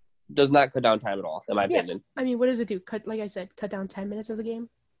still there. Does not cut down time at all, in my opinion. I mean, what does it do? Like I said, cut down 10 minutes of the game?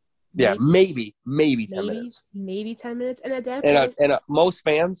 Yeah, maybe 10 minutes. Maybe 10 minutes. And at that point... And most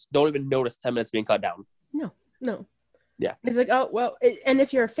fans don't even notice 10 minutes being cut down. No. Yeah. It's like, oh, well, and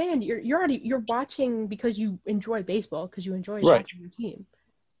if you're a fan, you're watching because you enjoy baseball, because you enjoy watching your team.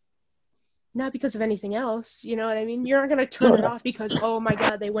 Not because of anything else, you know what I mean? You're not going to turn it off because, oh my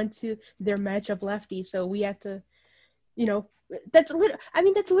God, they went to their matchup lefty, so we have to, that's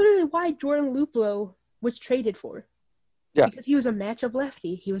literally why Jordan Luplow was traded for. Yeah. Because he was a matchup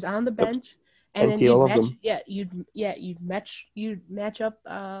lefty. He was on the bench, and then you'd match up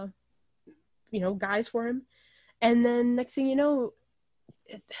guys for him. And then next thing you know,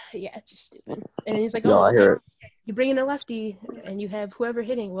 it's just stupid. And he's like, I hear it. You bring in a lefty, and you have whoever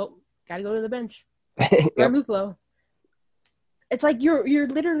hitting. Well, got to go to the bench. Yep. Luplow. It's like you're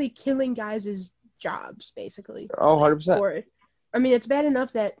literally killing guys' jobs, basically. Oh, 100%. I mean, it's bad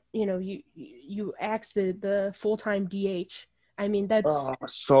enough that, you axe the full-time DH. I mean, that's...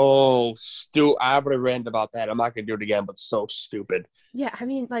 so stupid. I would have ranted about that. I'm not going to do it again, but so stupid. Yeah, I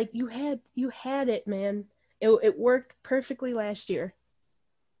mean, like, you had it, man. It worked perfectly last year.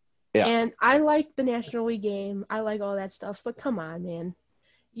 Yeah. And I like the National League game. I like all that stuff. But come on, man.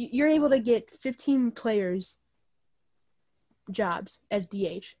 You're able to get 15 players jobs as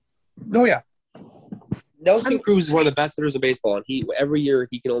DH. Oh, yeah. Nelson Cruz is one of the best hitters in baseball, and every year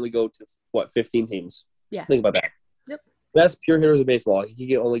he can only go to 15 teams. Yeah. Think about that. Yep. Best pure hitters in baseball. He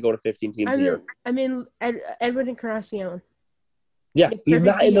can only go to 15 teams a year. I mean, Edwin Encarnacion. Yeah, he's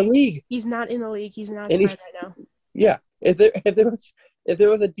not in the league. He's not in the league. He's not signed right now. Yeah, if there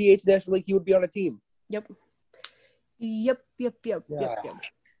was a DH National League, he would be on a team. Yep. It's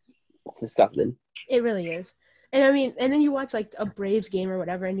disgusting. It really is. And I mean, and then you watch like a Braves game or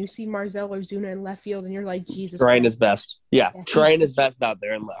whatever, and you see Marcell Ozuna in left field, and you're like, Jesus. Trying his best. Yeah, trying his best out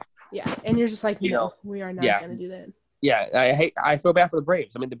there in left. Yeah, and you're just like, no, we are not going to do that. Yeah, I feel bad for the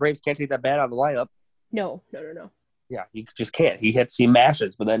Braves. I mean, the Braves can't take that bat out of the lineup. No. Yeah, you just can't. He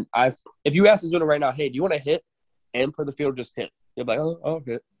mashes. But then if you ask Ozuna right now, hey, do you want to hit and play the field, just hit? You'll be like, oh,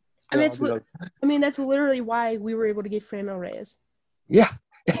 okay. I mean, that's literally why we were able to get Franmil Reyes. Yeah.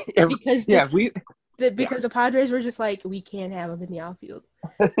 Because the Padres were just like, we can't have him in the outfield.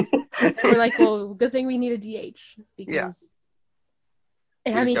 We're like, well, good thing we need a DH. Because,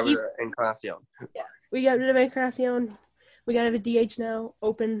 and I mean, Encarnacion. Yeah, we got rid of Encarnacion. We got to have a DH now.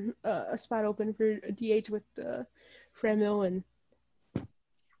 A spot open for a DH with Franmil and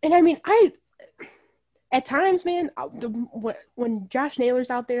I mean, at times, man, when Josh Naylor's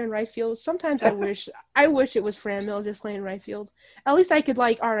out there in right field, sometimes I wish it was Franmil just playing right field. At least I could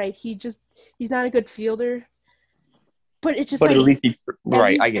all right, he's not a good fielder, but it's just but at least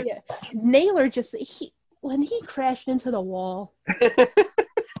I get it. Naylor when he crashed into the wall,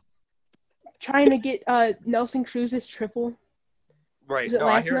 trying to get Nelson Cruz's triple. Right. Was it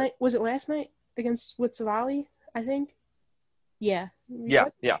last night? Was it last night with Savali? I think. Yeah. Yeah.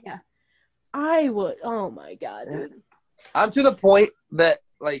 I would. Oh my God, dude. I'm to the point that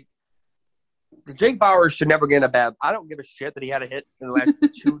Jake Bauer should never get a bat. I don't give a shit that he had a hit in the last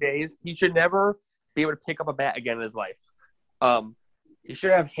 2 days. He should never be able to pick up a bat again in his life. He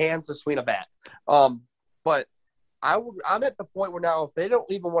should have hands to swing a bat. But I'm at the point where now if they don't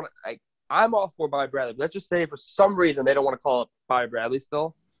even want to, I'm all for Bobby Bradley. But let's just say for some reason they don't want to call up Bobby Bradley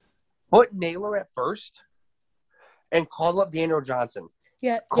still. Put Naylor at first and call up Daniel Johnson.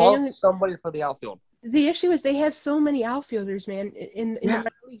 Yeah, call somebody for the outfield. The issue is they have so many outfielders, man. In the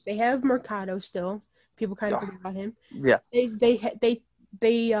minor leagues, they have Mercado still. People kind of forget about him. Yeah. They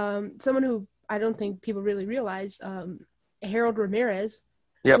someone who I don't think people really realize, Harold Ramirez.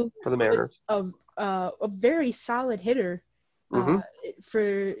 Yep, for the Mariners. A very solid hitter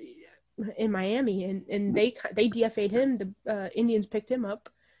for in Miami, and they DFA'd him. The Indians picked him up.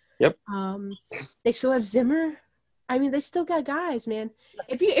 Yep. They still have Zimmer. I mean, they still got guys, man.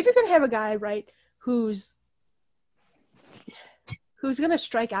 If you're gonna have a guy, right, who's gonna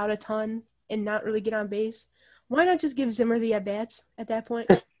strike out a ton and not really get on base, why not just give Zimmer the at bats at that point?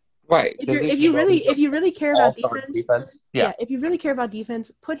 Right. If you really care about defense, if you really care about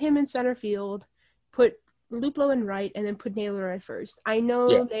defense, put him in center field, put Luplow in right, and then put Naylor at first. I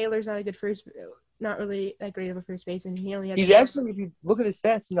know Naylor's not a good first. not really that great of a first baseman. He only had. He's actually, if you look at his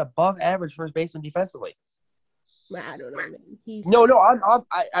stats, he's an above average first baseman defensively. I don't know, man. No,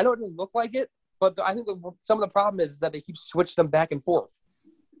 I know it doesn't look like it, but I think some of the problem is that they keep switching them back and forth.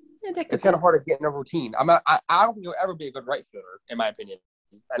 It's kind of hard to get in a routine. I don't think he'll ever be a good right fielder, in my opinion.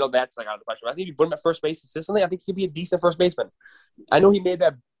 I know that's like out of the question. But I think if you put him at first base consistently, I think he could be a decent first baseman. I know he made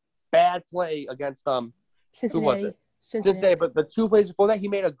that bad play against Cincinnati. Who was it? Cincinnati. But the 2 plays before that, he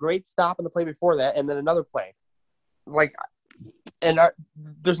made a great stop in the play before that, and then another play.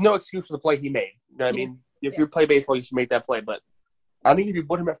 There's no excuse for the play he made. You know what I mean? If you play baseball, you should make that play. But I think if you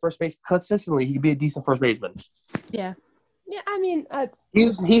put him at first base consistently, he could be a decent first baseman. Yeah. Yeah, I mean,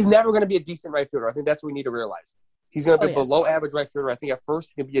 he's never going to be a decent right fielder. I think that's what we need to realize. He's going to be below average right fielder. I think at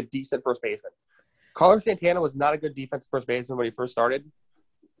first he can be a decent first baseman. Carlos Santana was not a good defensive first baseman when he first started.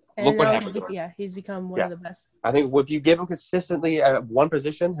 Look what happened. He's become one of the best. I think if you give him consistently at one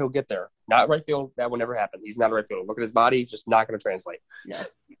position, he'll get there. Not right field, that will never happen. He's not a right fielder. Look at his body; he's just not going to translate. No.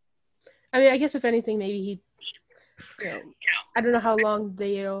 I mean, I guess if anything, maybe I don't know how long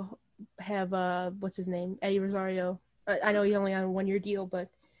they'll have what's his name, Eddie Rosario. I know he's only on a 1-year deal, but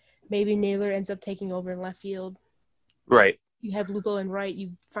maybe Naylor ends up taking over in left field. Right. You have Lugo in right.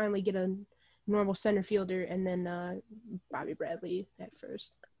 You finally get a normal center fielder, and then Bobby Bradley at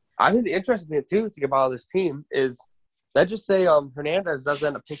first. I think the interesting thing, too, to think about this team is, let's just say Hernandez doesn't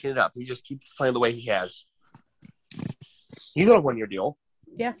end up picking it up. He just keeps playing the way he has. He's on a 1-year deal.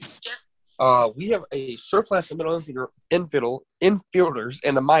 Yeah. We have a surplus of middle infielders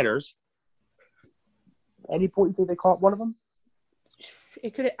in the minors. At any point, you think they caught one of them?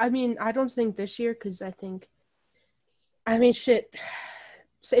 It could. I mean, I don't think this year because shit.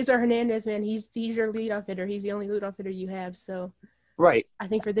 Cesar Hernandez, man, he's your leadoff hitter. He's the only leadoff hitter you have. So, right. I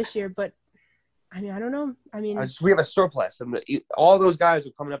think for this year, but I mean, I don't know. I mean, we have a surplus, and all those guys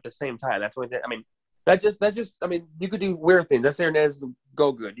are coming up at the same time. That's what I mean. That just. I mean, you could do weird things. Let's say Hernandez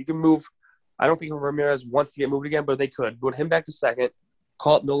go good. You can move. I don't think Ramirez wants to get moved again, but they could put him back to second.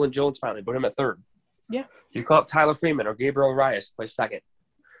 Call up Nolan Jones finally. Put him at third. Yeah. You call up Tyler Freeman or Gabriel Arias to play second.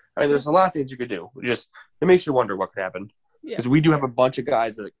 I mean, there's a lot of things you could do. It makes you wonder what could happen. Because we do have a bunch of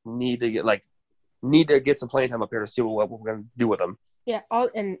guys that need to get some playing time up here to see what we're going to do with them. Yeah,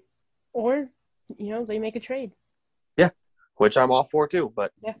 or they make a trade. Yeah, which I'm all for too.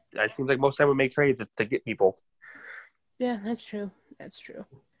 But it seems like most time we make trades, it's to get people. Yeah, that's true.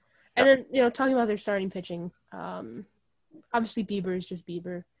 And then talking about their starting pitching, obviously Bieber is just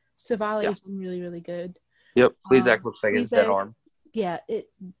Bieber. Savali has been really, really good. Yep, Plesac looks like his dead arm. Yeah,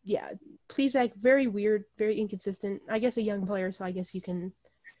 Plesac, very weird, very inconsistent. I guess a young player, so I guess you can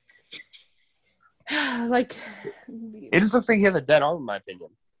It just looks like he has a dead arm, in my opinion.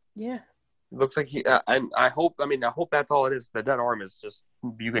 Yeah. It looks like he. I hope that's all it is. The dead arm is just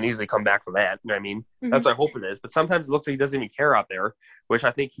you can easily come back from that. You know what I mean? Mm-hmm. That's what I hope it is. But sometimes it looks like he doesn't even care out there, which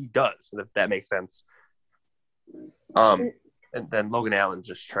I think he does. If that makes sense. And then Logan Allen's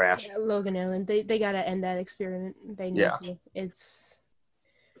just trash. Yeah, Logan Allen, they gotta end that experiment. They need to. It's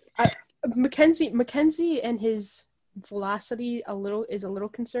McKenzie and his velocity is a little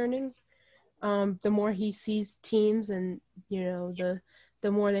concerning. The more he sees teams, and the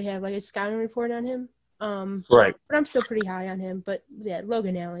more they have like a scouting report on him. Right. But I'm still pretty high on him. But yeah,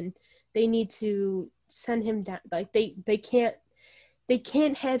 Logan Allen, they need to send him down. Like they can't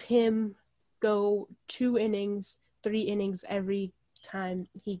have him go 2 innings. 3 innings every time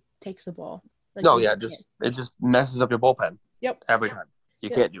he takes the ball. It just messes up your bullpen. Yep. Every time. You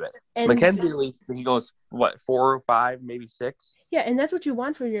can't do it. And McKenzie, at least, he goes, 4 or 5, maybe 6? Yeah, and that's what you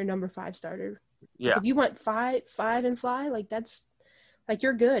want for your number 5 starter. Yeah. If you want 5 and fly, that's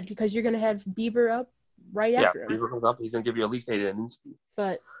you're good because you're going to have Bieber up right after him. Yeah, Bieber comes up. He's going to give you at least 8 innings.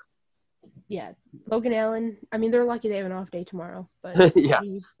 But, yeah, Logan Allen, I mean, they're lucky they have an off day tomorrow. But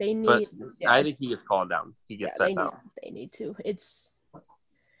they need. But I think he gets called down. He gets sent down. They need to. It's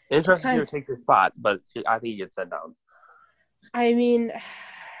interesting to take the spot, but I think he gets sent down. I mean,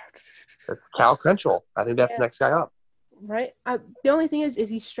 it's Cal Crenshaw. I think that's the next guy up. Right. The only thing is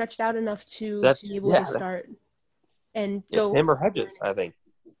he stretched out enough to be able to start and go. Him or Hedges, I think.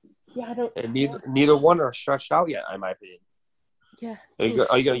 Yeah, I don't. And neither one are stretched out yet, in my opinion. Yeah.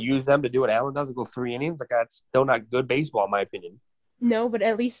 Are you going to use them to do what Allen does and go 3 innings? Like, that's still not good baseball, in my opinion. No, but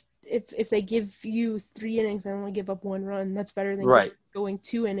at least if they give you 3 innings and only give up 1 run, that's better than going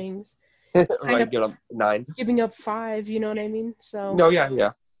 2 innings. Right, give up 9. Giving up 5, you know what I mean? So. No, yeah.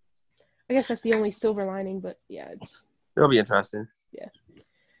 I guess that's the only silver lining, but yeah, it'll be interesting. Yeah.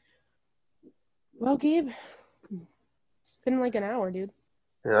 Well, Gabe, it's been like an hour, dude.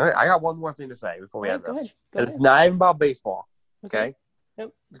 All right, I got one more thing to say before we end this. Go ahead. It's not even about baseball. Okay.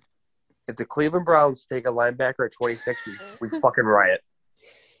 Yep. if the Cleveland Browns take a linebacker at 26, we fucking riot.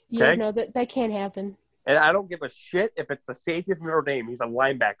 Yeah, Okay? no, that can't happen. And I don't give a shit if it's the safety from Notre Dame. He's a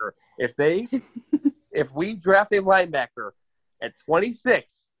linebacker. If we draft a linebacker at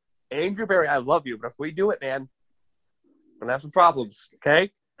 26, Andrew Berry, I love you, but if we do it, man, we're going to have some problems,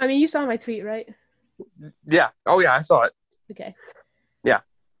 okay? I mean, you saw my tweet, right? Yeah. Oh, yeah, I saw it. Okay. Yeah.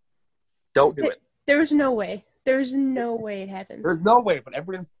 Don't do it. There's no way. There's no way it happens. There's no way, but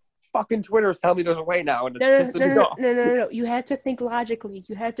everyone fucking Twitter is telling me there's a way now, and it's pissing me off. No. You have to think logically.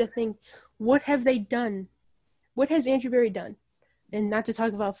 You have to think, what have they done? What has Andrew Berry done? And not to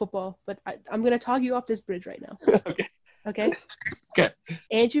talk about football, but I'm going to talk you off this bridge right now. Okay. Okay?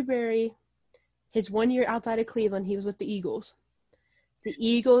 Andrew Berry, his 1 year outside of Cleveland, he was with the Eagles. The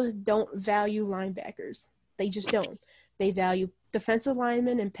Eagles don't value linebackers. They just don't. They value defensive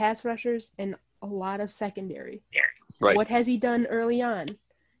linemen and pass rushers and a lot of secondary. Right. What has he done early on?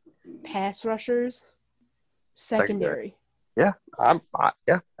 Pass rushers, secondary. Yeah, I'm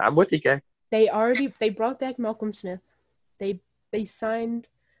with you, Kay. They brought back Malcolm Smith. They signed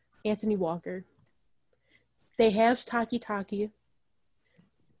Anthony Walker. They have Taki.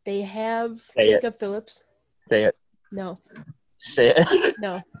 They have Jacob Phillips. Say it. No. Say it.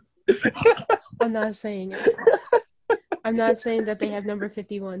 No. I'm not saying it. I'm not saying that they have number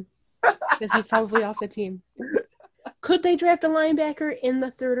 51 because he's probably off the team. Could they draft a linebacker in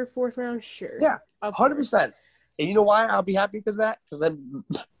the 3rd or 4th round? Sure. Yeah, 100%. And you know why I'll be happy because of that? Because then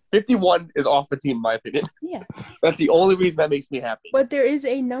 51 is off the team, in my opinion. Yeah. That's the only reason that makes me happy. But there is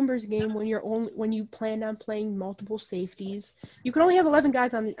a numbers game when you plan on playing multiple safeties. You can only have 11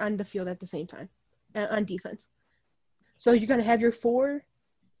 guys on the field at the same time on defense. So you're going to have your 4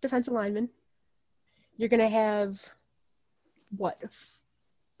 defensive linemen. You're going to have,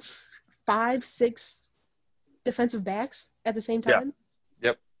 5, 6 defensive backs at the same time? Yeah.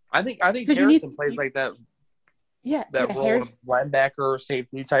 Yep. I think Harrison plays like that. Yeah. That role of linebacker,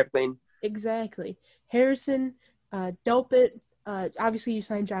 safety type thing. Exactly. Harrison, Delpit, obviously you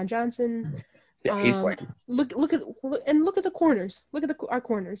signed John Johnson. Yeah, he's playing. Look at the corners. Look at our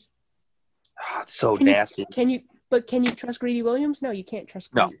corners. Oh, it's so nasty. Can you trust Greedy Williams? No, you can't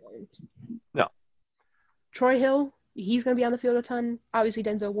trust Greedy Williams. No. Troy Hill, he's going to be on the field a ton. Obviously,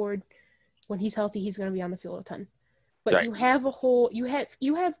 Denzel Ward, when he's healthy, he's going to be on the field a ton. But right. you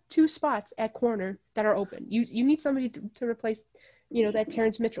have 2 spots at corner that are open. You need somebody to replace, that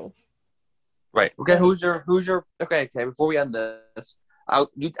Terrence Mitchell. Right. Okay. Who's your? Okay. Before we end this,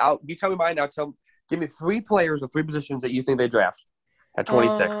 you tell me mine now. Give me 3 players or 3 positions that you think they draft at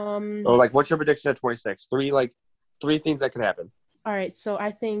 26. Or what's your prediction at 26? 3 things that could happen. All right. So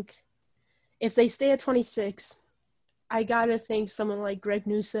I think if they stay at 26, I gotta think someone like Greg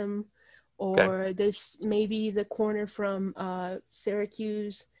Newsome, or this maybe the corner from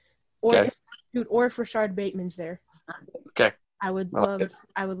Syracuse, or if Rashard Bateman's there. Okay. I would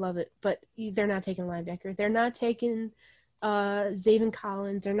love it, but they're not taking linebacker. They're not taking Zaven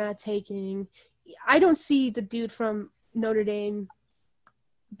Collins. They're not taking. I don't see the dude from Notre Dame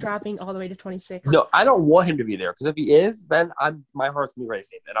dropping all the way to 26. No, I don't want him to be there because if he is, then my heart's gonna be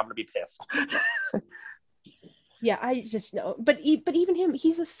racing and I'm gonna be pissed. Yeah, I just know, but even him,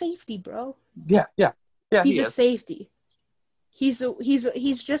 he's a safety, bro. Yeah. He's a safety. He's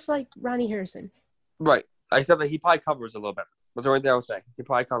just like Ronnie Harrison. Right. Except that he probably covers a little better. That's the only thing I was saying. He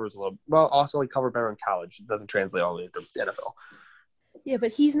probably covers a little. Well, also he covered better in college. It doesn't translate all the way to the NFL. Yeah,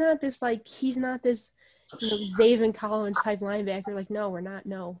 but he's not this Zaven Collins type linebacker. Like, no, we're not.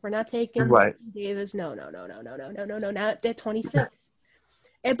 No, we're not taking Davis. No, not at 26.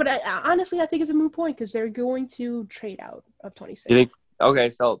 But honestly, I think it's a moot point because they're going to trade out of 26. You think? Okay,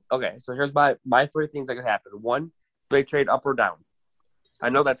 so here's my 3 things that could happen. 1, they trade up or down. I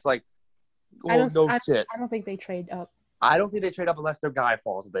know that's like, shit. I don't think they trade up. I don't think they trade up unless their guy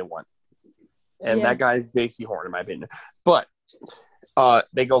falls that they want. And that guy is J.C. Horn, in my opinion. But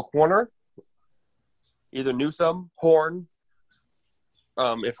they go corner, either Newsome, Horn.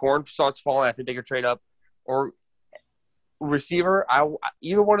 If Horn starts falling, I think they could trade up. Or receiver,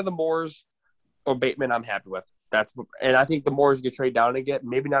 either one of the Moores or Bateman, I'm happy with. And I think the Moores you could trade down and get.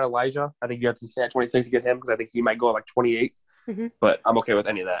 Maybe not Elijah. I think you have to stay at 26 to get him because I think he might go at 28. Mm-hmm. But I'm okay with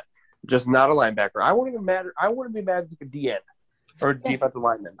any of that. Just not a linebacker. I wouldn't be mad if it's a DN or a defensive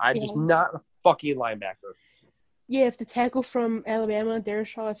lineman. Just not a fucking linebacker. Yeah, if the tackle from Alabama,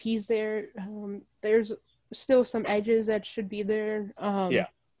 Dershaw, if he's there, there's still some edges that should be there. Yeah.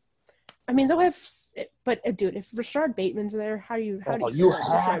 I mean, they'll have, but dude, if Rashard Bateman's there, how do you you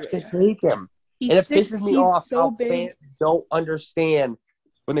have to take him? He's and it 6, pisses me off so how big. fans don't understand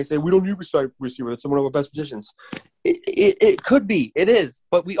when they say we don't need a receiver, that's one of our best positions. It could be. It is.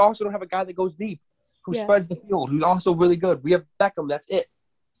 But we also don't have a guy that goes deep, who spreads the field, who's also really good. We have Beckham. That's it.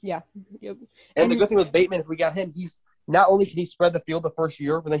 Yeah. Yep. And the good thing with Bateman, if we got him, he's not only can he spread the field the first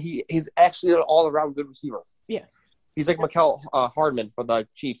year, but then he's actually an all-around good receiver. Yeah. He's like Mecole Hardman for the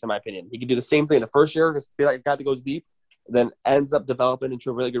Chiefs, in my opinion. He can do the same thing the first year, just be like a guy that goes deep, then ends up developing into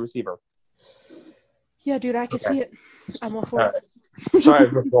a really good receiver. Yeah, dude, I can see it. I'm all for it. Sorry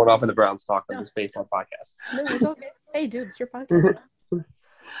for going off in the Browns talk on this baseball podcast. No, it's okay. Hey, dude, it's your podcast.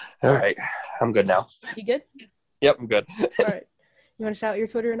 All right. I'm good now. You good? Yep, I'm good. All right. You want to shout out your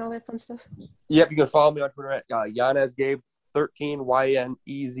Twitter and all that fun stuff? Yep, you can follow me on Twitter at YanezGabe13,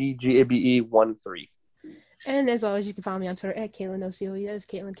 YNEZGABE13. And as always, you can follow me on Twitter at KatelinOCLE. That's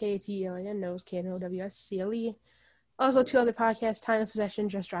Caitlin, KATELIN, knows KNOWSCLE. Also, 2 other podcasts, Time of Possession,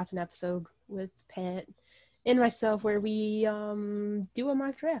 just dropped an episode with Pat and myself where we do a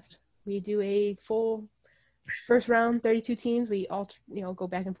mock draft. We do a full first round, 32 teams. We all go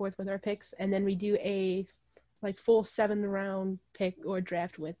back and forth with our picks, and then we do a full 7-round pick or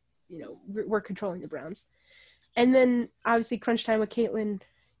draft with we're controlling the Browns. And then obviously crunch time with Caitlin,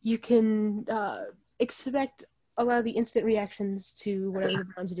 you can expect a lot of the instant reactions to whatever the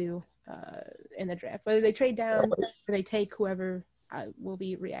Browns do in the draft. Whether they trade down or they take whoever, will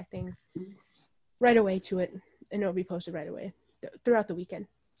be reacting right away to it, and it'll be posted right away throughout the weekend.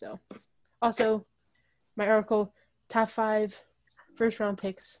 So also my article, top 5 first-round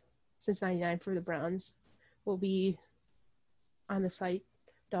picks since '99 for the Browns, will be on the site,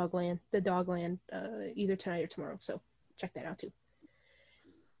 Dogland, either tonight or tomorrow. So check that out too.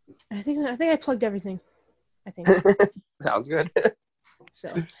 I think I plugged everything. I think. Sounds good. So,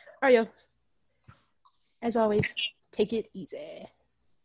 all right, yo. As always, take it easy.